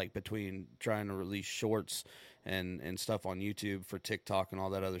it. Like between trying to release shorts and stuff on YouTube for TikTok and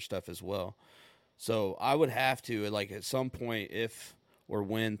all that other stuff as well. So I would have to at some point, if or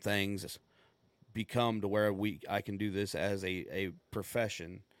when things become to where I can do this as a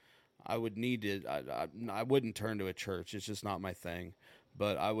profession, I would need to. I wouldn't turn to a church. It's just not my thing.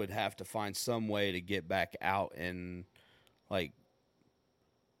 But I would have to find some way to get back out and like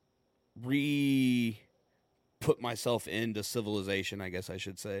re put myself into civilization, I guess I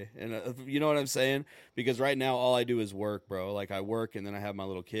should say. And you know what I'm saying? Because right now all I do is work, bro. Like I work and then I have my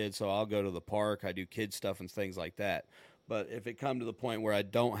little kids, so I'll go to the park, I do kid stuff and things like that. But if it come to the point where I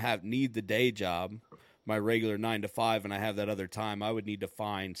don't need the day job, my regular 9 to 5, and I have that other time, I would need to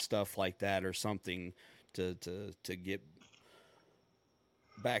find stuff like that or something to get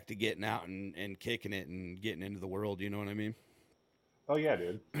back to getting out and kicking it and getting into the world, you know what I mean? Oh yeah,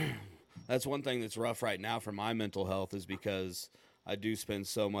 dude. That's one thing that's rough right now for my mental health is because I do spend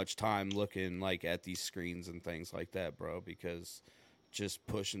so much time looking like at these screens and things like that, bro, because just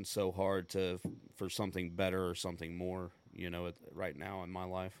pushing so hard for something better or something more, right now in my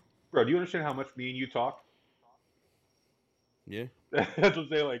life. Bro, do you understand how much me and you talk? Yeah. That's what I'm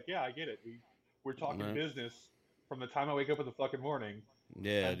saying. Like, yeah, I get it. We're talking Right. business from the time I wake up in the fucking morning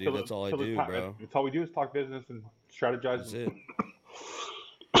Yeah, dude, until that's all I until the do, time. bro. That's all we do is talk business and strategize That's it.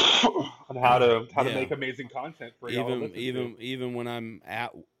 on how to Yeah. make amazing content for y'all to listen to. Even when I'm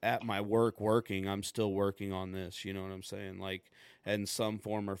at my work working, I'm still working on this. You know what I'm saying? Like in some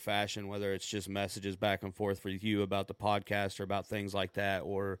form or fashion, whether it's just messages back and forth with you about the podcast or about things like that,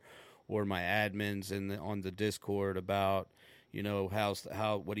 or my admins on the Discord about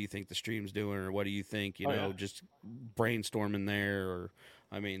how what do you think the stream's doing, or what do you think Oh yeah. just brainstorming there, or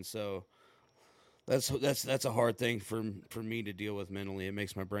I mean so. That's a hard thing for me to deal with mentally. It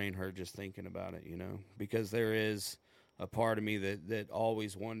makes my brain hurt just thinking about it, because there is a part of me that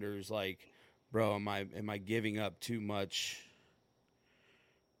always wonders, like, bro, am I giving up too much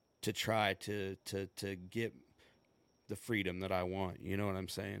to try to get the freedom that I want? You know what I'm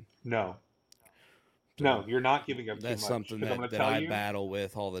saying? No, So no, you're not giving up too that's much. something Because I'm going to that tell I you, battle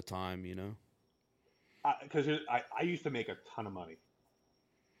with all the time. because I used to make a ton of money.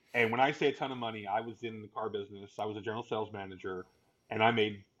 And when I say a ton of money, I was in the car business. I was a general sales manager, and I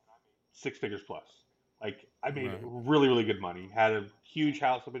made 6 figures plus. Like I made Right. really, really good money. Had a huge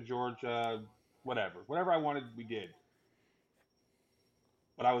house up in Georgia. Whatever I wanted, we did.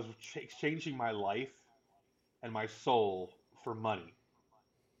 But I was exchanging my life and my soul for money,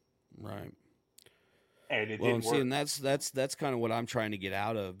 Right. and it Well, didn't and see, work. and that's kind of what I'm trying to get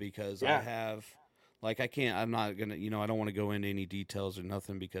out of, because I Yeah. have, I can't, I'm not gonna, I don't want to go into any details or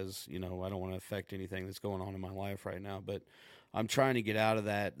nothing, because I don't want to affect anything that's going on in my life right now. But I'm trying to get out of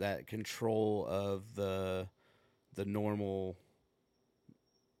that control of the normal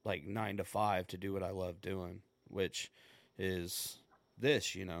 9 to 5 to do what I love doing, which is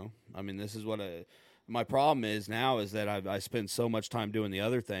this. I mean, this is what my problem is now, is that I spend so much time doing the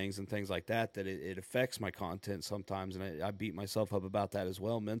other things and things like that it affects my content sometimes, and I beat myself up about that as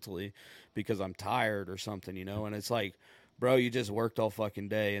well mentally, because I'm tired or something, and it's like, bro, you just worked all fucking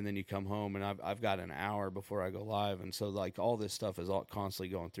day, and then you come home, and I've got an hour before I go live, and so all this stuff is all constantly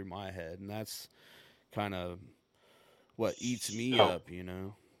going through my head, and that's kind of what eats me So, up. I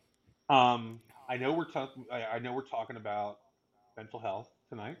know I know we're talking about mental health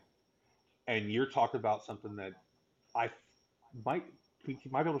tonight, and you're talking about something that I might we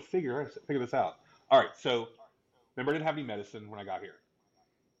might be able to figure this out. All right, so Remember, I didn't have any medicine when I got here.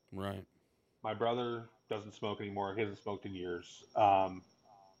 Right. My brother doesn't smoke anymore. He hasn't smoked in years.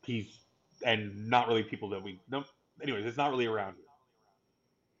 He's and not really people that we no. Anyways, it's not really around here.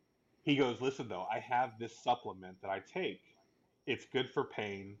 He goes, listen though, I have this supplement that I take. It's good for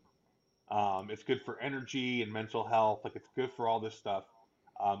pain. It's good for energy and mental health. Like it's good for all this stuff.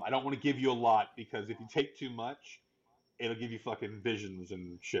 I don't want to give you a lot because if you take too much, it'll give you fucking visions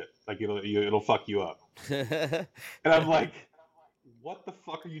and shit. Like it'll fuck you up. And I'm like, what the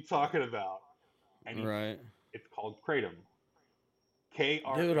fuck are you talking about? And right. It's called Kratom.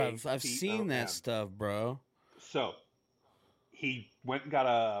 Kratom. Dude, I've seen that stuff, bro. So he went and got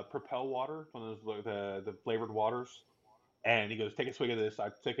a Propel water, one of those the flavored waters, and he goes, take a swig of this. I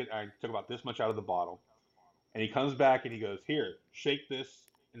took about this much out of the bottle, and he comes back and he goes, here, shake this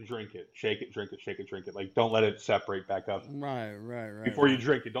and drink it. Shake it, drink it, shake it, drink it. Like don't let it separate back up. Right. Before you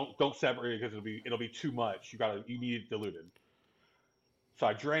drink it, don't separate it because it'll be too much. You need it diluted. So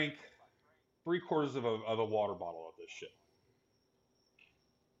I drank 3/4 of a water bottle of this shit.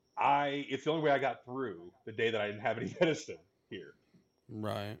 It's the only way I got through the day that I didn't have any medicine here.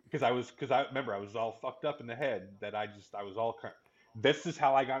 Right. Because I remember I was all fucked up in the head that I was all kind of, this is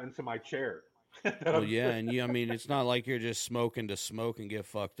how I got into my chair. Well, yeah, and I mean, it's not like you're just smoking to smoke and get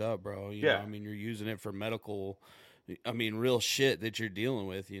fucked up, bro. You know, I mean, you're using it for medical, I mean, real shit that you're dealing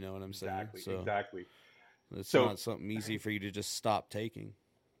with, you know what I'm saying? Exactly. It's not something easy for you to just stop taking.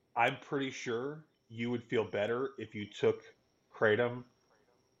 I'm pretty sure you would feel better if you took Kratom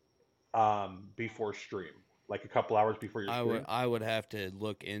before stream, like a couple hours before your stream. I would have to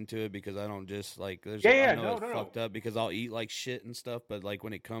look into it because I don't just like there's fucked up because I'll eat like shit and stuff, but like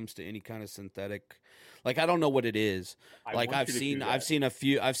when it comes to any kind of synthetic, like I don't know what it is. Like I've seen a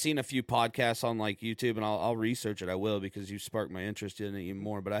few podcasts on like YouTube, and I'll research it. I will because you sparked my interest in it even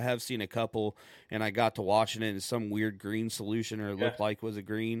more. But I have seen a couple, and I got to watching it in some weird green solution, or it looked like it was a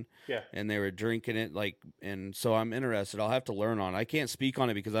green. Yeah. And they were drinking it and so I'm interested. I'll have to learn on it. I can't speak on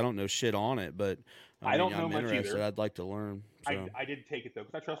it because I don't know shit on it, but I don't know much either. I'd like to learn. So. I didn't take it though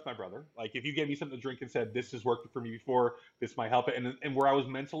because I trust my brother. Like if you gave me something to drink and said this has worked for me before, this might help it, and where I was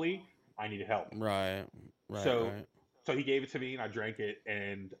mentally, I needed help. Right. So he gave it to me and I drank it,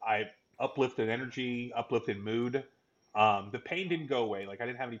 and I uplifted energy, uplifted mood. The pain didn't go away. Like I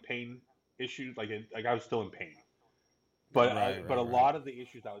didn't have any pain issues. Like I was still in pain. But a lot of the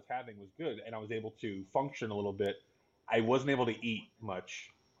issues I was having was good, and I was able to function a little bit. I wasn't able to eat much,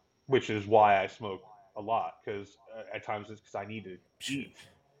 which is why I smoke a lot, because at times it's because I need to eat.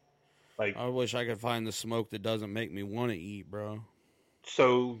 Like I wish I could find the smoke that doesn't make me want to eat, bro.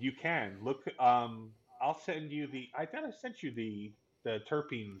 So you can look. I'll send you I thought I sent you the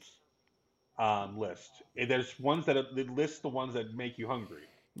terpenes list. There's ones that list the ones that make you hungry.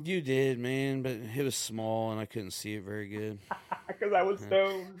 You did, man, but it was small and I couldn't see it very good. Because I was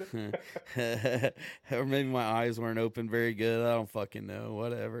stoned. Or maybe my eyes weren't open very good. I don't fucking know.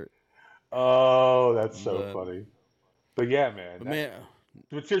 Whatever. Oh, that's so funny. But yeah, man.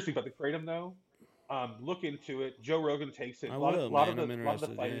 But seriously, about the Kratom though, look into it. Joe Rogan takes it. A lot of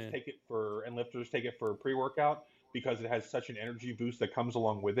the fighters take it and lifters take it for pre-workout because it has such an energy boost that comes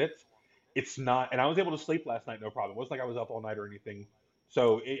along with it. It's not, and I was able to sleep last night, no problem. It wasn't like I was up all night or anything.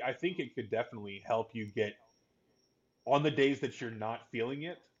 So I think it could definitely help you get on the days that you're not feeling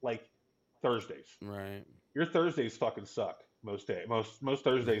it, like Thursdays. Right. Your Thursdays fucking suck most days. Most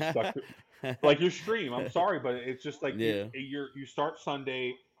Thursdays suck. Like your stream. I'm sorry, but it's just like you start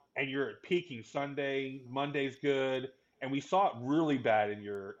Sunday and you're peaking Sunday. Monday's good, and we saw it really bad in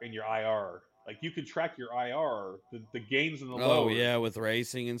your IR. Like you could track your IR, the gains and the lows. Oh yeah, with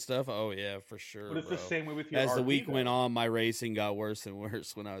racing and stuff. Oh yeah, for sure. But it's the same way with your As RP, the week went on, my racing got worse and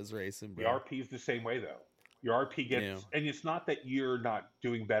worse when I was racing. Bro. The RP is the same way though. Your RP gets, and it's not that you're not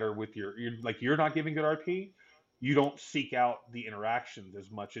doing better with you're not giving good RP. You don't seek out the interactions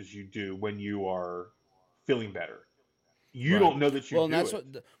as much as you do when you are feeling better. You don't know that you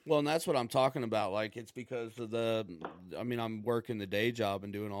and that's what I'm talking about. Like it's because of I'm working the day job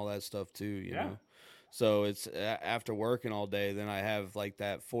and doing all that stuff too, you know. So it's after working all day, then I have like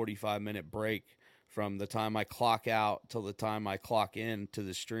that 45-minute break from the time I clock out till the time I clock in to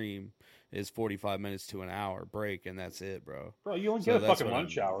the stream is 45 minutes to an hour break, and that's it, bro. Bro, you only get a fucking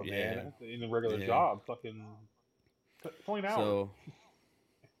lunch hour, man, in a regular job. Fucking, it's only an hour. So,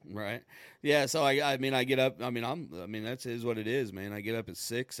 right. Yeah, so I get up, that is what it is, man. I get up at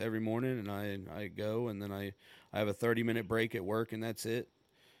 6 every morning, and I go, and then I have a 30-minute break at work, and that's it.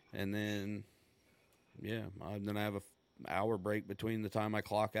 And then, then I have hour break between the time I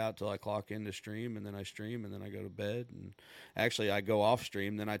clock out till I clock in to stream, and then I stream, and then I go to bed. And actually, I go off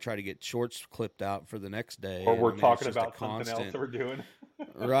stream, then I try to get shorts clipped out for the next day. Or And, we're talking it's just about something else that we're doing.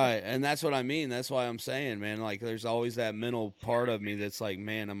 Right, and that's what I mean. That's why I'm saying, man. Like, there's always that mental part of me that's like,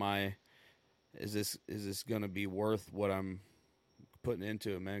 man, is this gonna be worth what I'm putting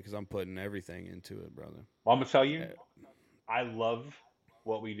into it, man? Because I'm putting everything into it, brother. Well, I'm gonna tell you, I love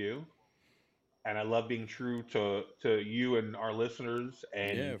what we do, and I love being true to you and our listeners,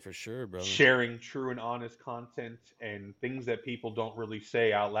 and yeah, for sure, brother. Sharing true and honest content and things that people don't really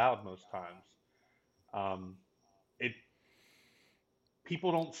say out loud most times.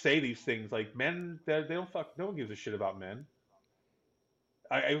 People don't say these things, like men. They don't fuck. No one gives a shit about men.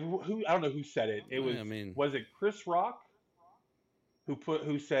 I don't know who said it. It was was it Chris Rock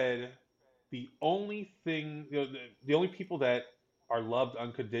who said the only thing, the only people that are loved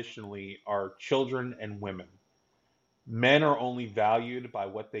unconditionally are children and women. Men are only valued by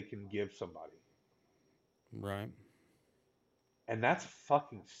what they can give somebody. Right. And that's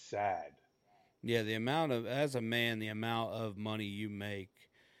fucking sad. Yeah, as a man, the amount of money you make,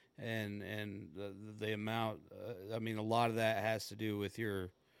 and the amount. I mean, a lot of that has to do with your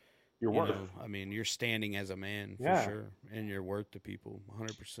worth. I mean, you're standing as a man for sure, and your worth to people,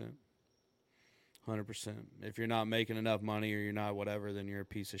 100%. 100%. If you're not making enough money or you're not whatever, then you're a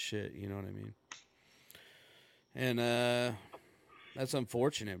piece of shit. You know what I mean? And that's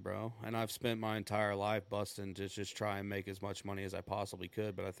unfortunate, bro. And I've spent my entire life busting to just try and make as much money as I possibly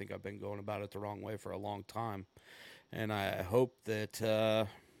could, but I think I've been going about it the wrong way for a long time. And I hope that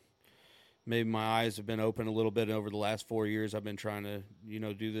maybe my eyes have been open a little bit over the last 4 years. I've been trying to,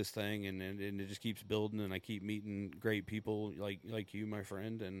 do this thing, and it just keeps building, and I keep meeting great people like you, my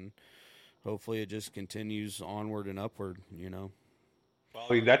friend, and hopefully it just continues onward and upward, Well,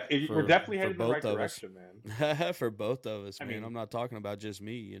 we're definitely headed in the right direction, man. For both of us, man. I'm not talking about just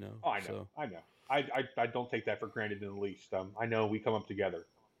me, Oh, I know. I know. I don't take that for granted in the least. I know we come up together.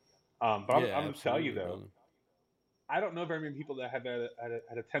 But I'm going to tell you, though, brother. I don't know very many people that have had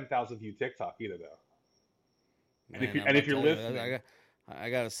a 10,000 view TikTok either, though. And if you're listening, I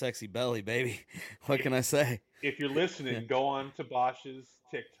got a sexy belly, baby. What can I say? If you're listening, go on to Bosch's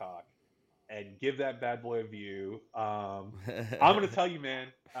TikTok and give that bad boy a view. I'm going to tell you, man.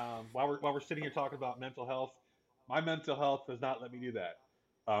 While we're sitting here talking about mental health, my mental health does not let me do that.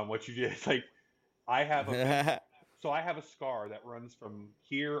 What you did, like, I have a scar that runs from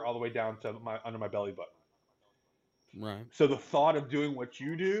here all the way down to under my belly button. Right. So the thought of doing what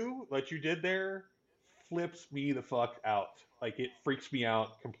you did there, flips me the fuck out. Like, it freaks me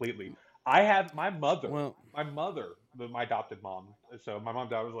out completely. I have my mother, my adopted mom. So my mom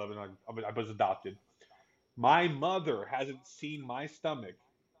died when I was 11. I was adopted. My mother hasn't seen my stomach.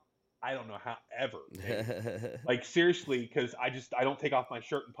 I don't know how ever. Like, seriously, because I don't take off my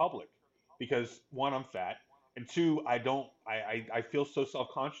shirt in public because, one, I'm fat, and two, I feel so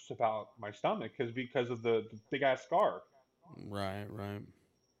self-conscious about my stomach because of the big ass scar. Right.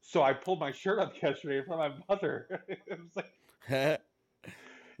 So I pulled my shirt up yesterday in front of my mother. It was like,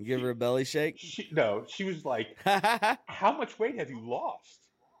 give her a belly shake? She was like, how much weight have you lost?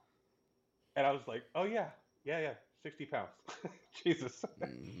 And I was like, oh yeah, 60 pounds. Jesus.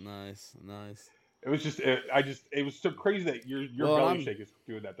 Nice. It was it was so crazy that your belly shake is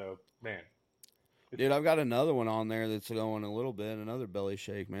doing that, though, man. Dude, I've got another one on there that's going a little bit, another belly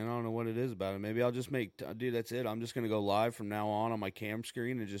shake, man. I don't know what it is about it. Maybe I'll just dude, that's it. I'm just going to go live from now on my cam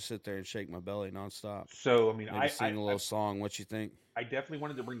screen and just sit there and shake my belly nonstop. So, I mean, maybe sing a little song. What you think? I definitely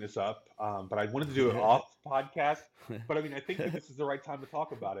wanted to bring this up, but I wanted to do it off podcast. But, I mean, I think that this is the right time to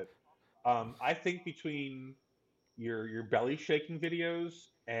talk about it. I think between your belly shaking videos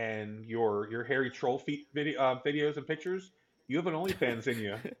and your hairy troll feet videos and pictures, you have an OnlyFans in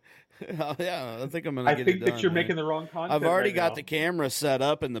you. Oh, yeah, I think I'm going to get it done. I think that you're making the wrong content. I've already got the camera set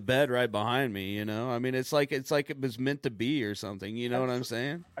up in the bed right behind me, I mean, it's like it was meant to be or something, you know what I'm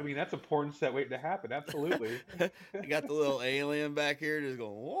saying? I mean, that's a porn set waiting to happen, absolutely. I got the little alien back here just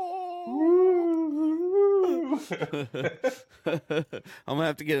going, whoa. I'm going to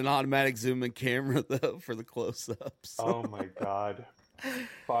have to get an automatic zoom in camera, though, for the close-ups. Oh, my God.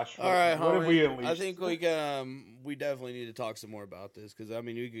 Bosch, all right, what have we unleashed? I think we definitely need to talk some more about this because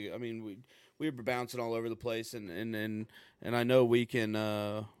we were bouncing all over the place and I know we can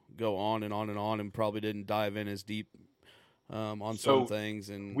go on and on and on and probably didn't dive in as deep on some things,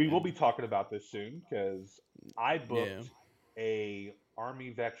 and we will be talking about this soon because I booked a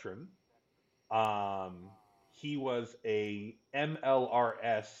Army veteran. He was a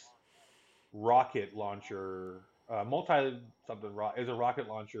MLRS rocket launcher. Is a rocket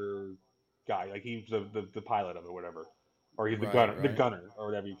launcher guy. Like, he's the pilot of it or whatever. or he's the gunner, or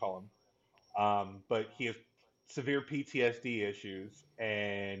whatever you call him. But he has severe PTSD issues,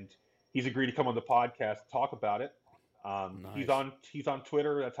 and he's agreed to come on the podcast to talk about it. Nice. He's on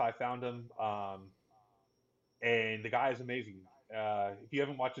Twitter. That's how I found him. And the guy is amazing. If you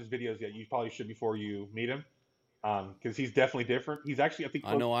haven't watched his videos yet, you probably should before you meet him, because he's definitely different. He's actually,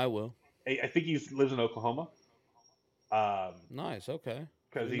 I know I will. I think he lives in Oklahoma. Nice. Okay.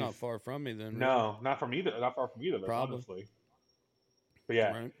 Because he's not far from me then. No, not from either. Not far from either. Probably. Honestly. But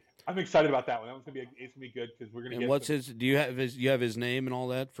yeah, right. I'm excited about that one. That one's gonna be good because we're gonna. And what's his? Do you have his name and all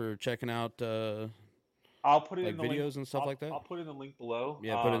that for checking out? I'll put it like in the videos link. And stuff like that. I'll put it in the link below.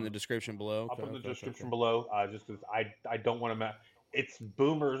 Yeah, put it in the description below. I'll put it in the description below. Just because I don't want to. It's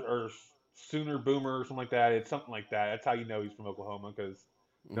Boomers or Sooner Boomer or something like that. It's something like that. That's how you know he's from Oklahoma, because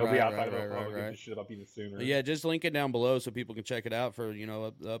nobody outside of Oklahoma gives a shit about being a Sooner. But yeah, just link it down below so people can check it out for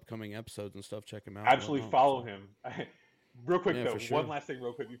the upcoming episodes and stuff. Check him out. Absolutely follow him. Real quick though, one last thing,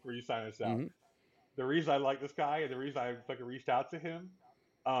 real quick before you sign us out. Mm-hmm. The reason I like this guy and the reason I fucking reached out to him,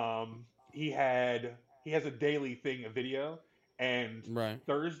 he has a daily thing, a video, and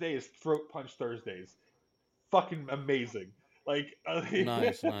Thursday is Throat Punch Thursdays. Fucking amazing. Like,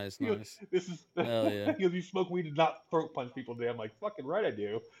 nice. This is hell yeah. You smoke weed and not throat punch people today. I'm like, fucking right, I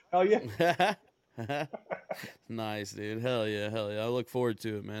do. Hell yeah. Nice, dude. Hell yeah. I look forward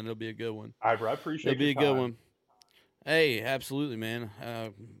to it, man. It'll be a good one. All right, bro. I appreciate it. It'll be a good one. Hey, absolutely, man.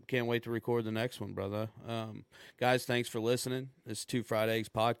 Can't wait to record the next one, brother. Guys, thanks for listening. This is Two Fried Eggs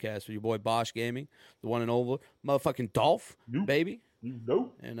podcast with your boy Bosch Gaming, the one and only motherfucking Dolph, baby.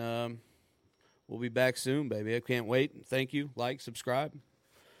 And we'll be back soon, baby. I can't wait. Thank you. Like, subscribe.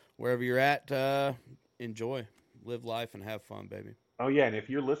 Wherever you're at, enjoy. Live life and have fun, baby. Oh, yeah. And if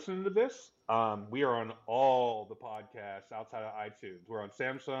you're listening to this, we are on all the podcasts outside of iTunes. We're on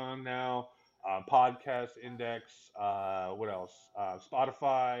Samsung now, Podcast Index, what else?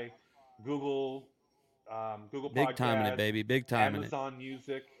 Spotify, Google Podcasts. Big time in it, baby. Big time in it. Amazon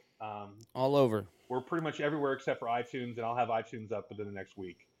Music. All over. We're pretty much everywhere except for iTunes, and I'll have iTunes up within the next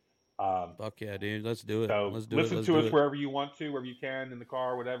week. Fuck yeah, dude. Let's do it. So listen to us wherever you want to, wherever you can, in the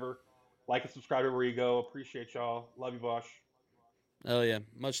car, whatever. Like and subscribe wherever you go. Appreciate y'all. Love you, Bosch. Oh yeah.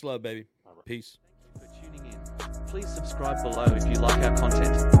 Much love, baby. Peace. Thank you for tuning in. Please subscribe below if you like our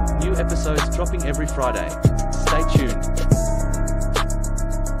content. New episodes dropping every Friday. Stay tuned.